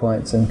wrap-up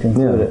points and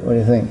conclude it. What do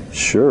you think?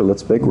 Sure,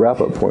 let's make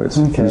wrap-up points.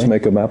 Okay. Just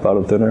make a map out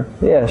of thin air?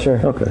 Yeah, sure.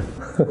 Okay.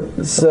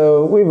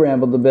 So we've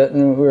rambled a bit,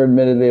 and we're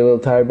admittedly a little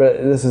tired, but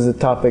this is a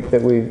topic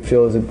that we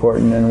feel is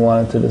important and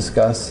wanted to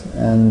discuss,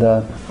 and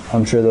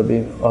I'm sure there'll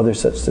be other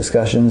such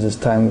discussions as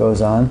time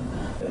goes on.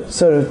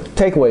 Sort of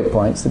takeaway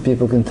points that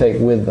people can take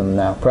with them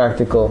now,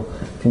 practical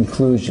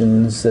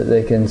conclusions that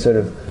they can sort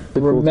of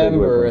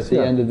remember at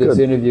the end of this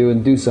interview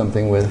and do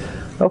something with.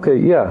 Okay,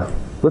 yeah.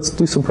 Let's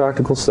do some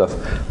practical stuff.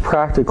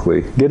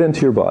 Practically, get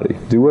into your body.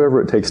 Do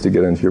whatever it takes to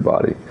get into your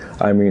body.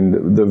 I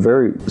mean, the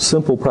very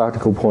simple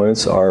practical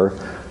points are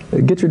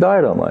get your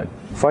diet online.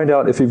 Find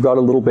out if you've got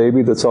a little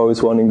baby that's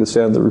always wanting to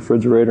stand at the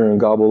refrigerator and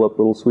gobble up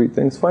little sweet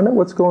things. Find out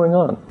what's going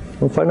on.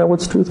 And find out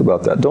what's truth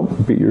about that.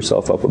 Don't beat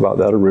yourself up about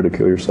that or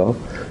ridicule yourself.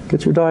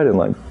 Get your diet in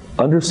line.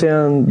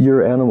 Understand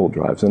your animal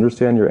drives.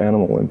 Understand your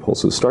animal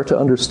impulses. Start to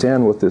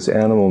understand what this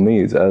animal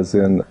needs, as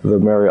in the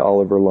Mary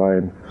Oliver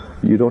line,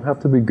 you don't have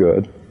to be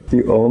good.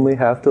 You only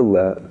have to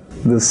let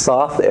the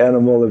soft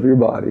animal of your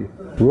body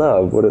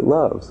love what it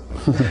loves.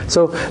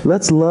 So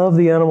let's love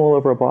the animal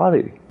of our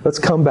body. Let's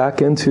come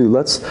back into,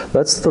 let's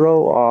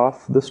throw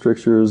off the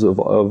strictures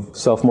of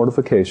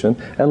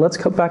self-mortification, and let's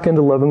come back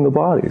into loving the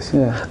bodies.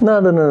 Yeah.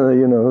 Not in a,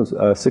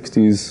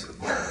 60s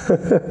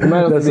It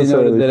might also be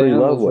noted that free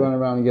love animals way. run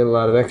around and get a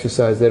lot of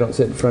exercise. They don't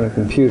sit in front of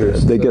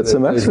computers. They so get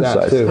some there's that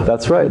exercise. too.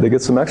 That's right. They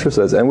get some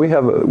exercise, and we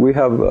have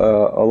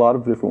a lot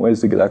of different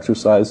ways to get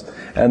exercise.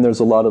 And there's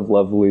a lot of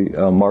lovely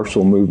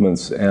martial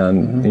movements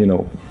and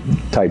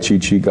Tai Chi,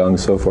 Qigong,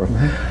 so forth.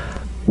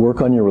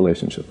 Work on your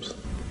relationships.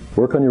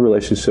 Work on your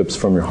relationships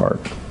from your heart.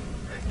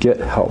 Get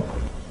help.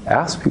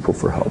 Ask people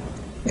for help.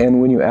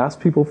 And when you ask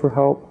people for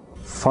help,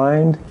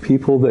 find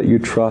people that you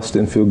trust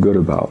and feel good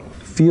about.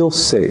 Feel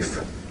safe.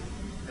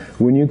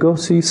 When you go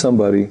see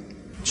somebody,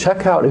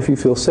 check out if you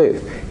feel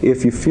safe.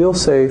 If you feel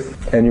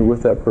safe and you're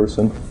with that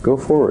person, go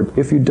forward.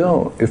 If you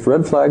don't, if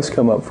red flags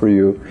come up for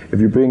you, if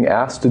you're being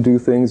asked to do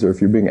things, or if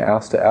you're being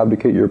asked to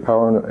abdicate your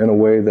power in a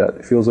way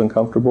that feels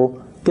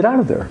uncomfortable, get out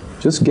of there.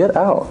 Just get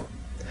out.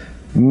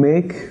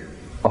 Make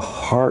a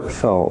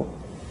heartfelt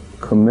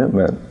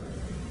commitment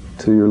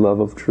to your love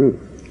of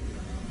truth.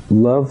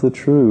 Love the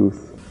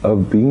truth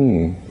of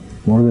being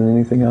more than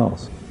anything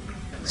else.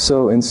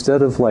 So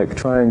instead of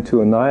trying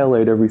to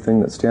annihilate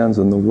everything that stands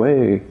in the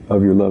way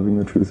of your loving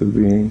the truth of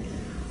being,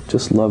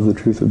 just love the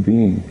truth of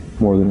being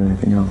more than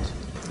anything else.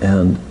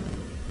 And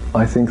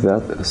I think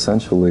that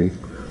essentially,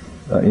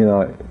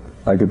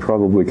 I could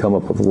probably come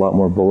up with a lot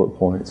more bullet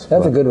points.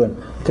 That's a good one,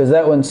 because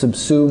that one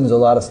subsumes a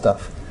lot of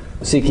stuff.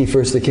 Seek ye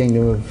first the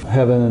kingdom of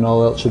heaven, and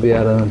all else shall be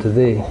added unto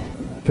thee.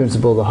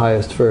 Principle the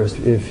highest first.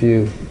 If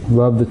you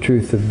love the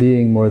truth of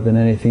being more than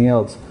anything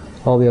else,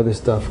 all the other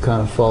stuff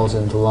kind of falls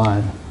into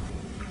line.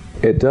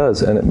 It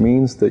does, and it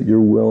means that you're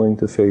willing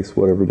to face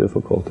whatever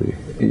difficulty.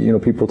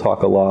 People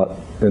talk a lot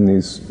in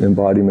these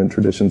embodiment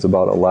traditions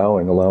about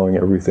allowing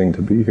everything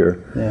to be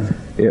here. Yeah.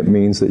 It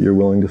means that you're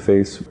willing to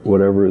face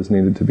whatever is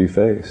needed to be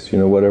faced.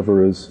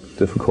 Whatever is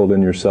difficult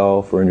in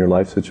yourself or in your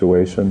life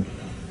situation.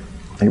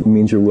 It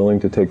means you're willing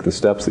to take the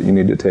steps that you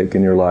need to take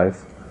in your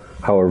life,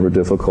 however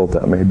difficult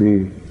that may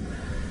be.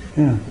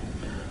 Yeah.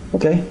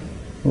 Okay.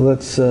 Well,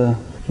 let's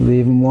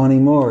leave them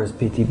wanting more, as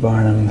P.T.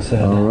 Barnum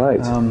said. All right.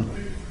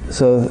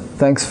 So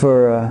thanks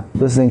for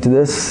listening to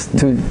this.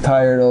 Two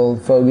tired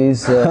old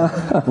fogies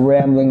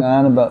rambling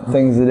on about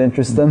things that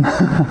interest them.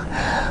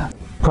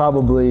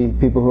 Probably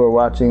people who are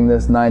watching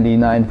this,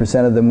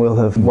 99% of them will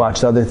have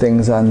watched other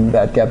things on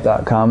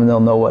batgap.com, and they'll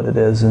know what it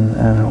is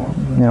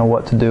and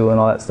what to do and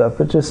all that stuff.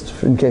 But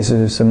just in case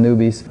there's some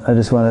newbies, I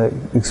just want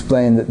to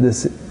explain that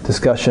this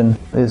discussion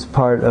is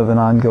part of an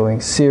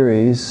ongoing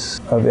series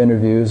of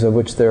interviews, of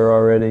which there are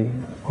already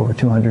over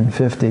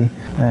 250,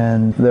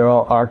 and they're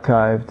all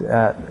archived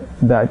at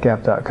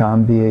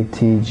batgap.com,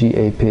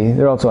 B-A-T-G-A-P.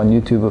 They're also on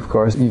YouTube, of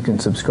course. You can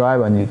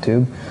subscribe on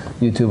YouTube.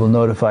 YouTube will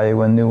notify you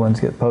when new ones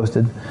get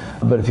posted.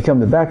 But if you come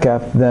to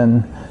Batgap,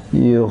 then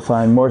you'll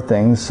find more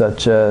things,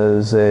 such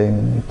as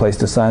a place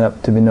to sign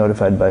up to be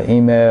notified by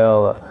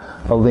email,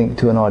 a link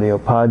to an audio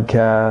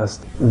podcast,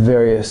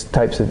 various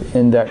types of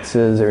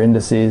indexes or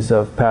indices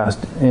of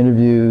past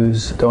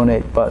interviews,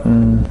 donate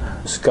button,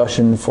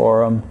 discussion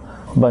forum,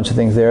 a bunch of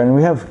things there. And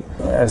we have,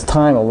 as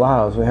time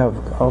allows, we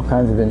have all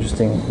kinds of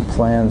interesting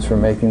plans for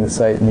making the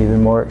site an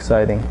even more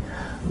exciting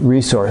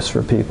resource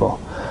for people.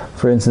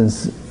 For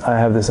instance, I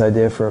have this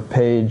idea for a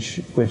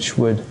page which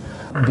would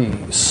be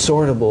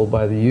sortable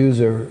by the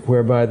user,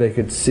 whereby they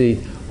could see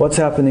what's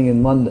happening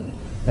in London,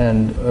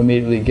 and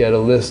immediately get a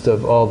list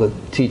of all the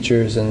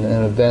teachers and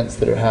events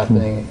that are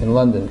happening in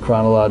London,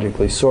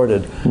 chronologically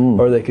sorted.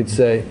 Or they could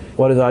say,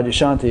 what is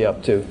Adyashanti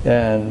up to?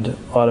 And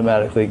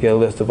automatically get a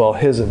list of all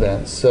his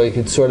events. So you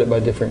could sort it by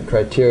different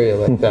criteria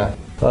like that.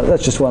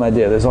 That's just one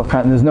idea. There's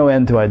no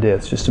end to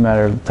ideas, it's just a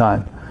matter of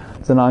time.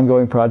 It's an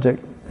ongoing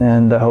project,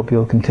 and I hope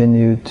you'll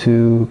continue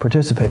to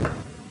participate.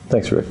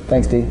 Thanks, Rick.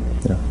 Thanks, Dee.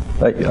 Yeah.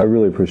 I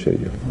really appreciate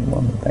you.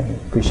 Well, thank you.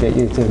 Appreciate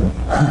you too.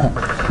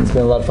 It's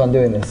been a lot of fun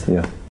doing this.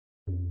 Yeah.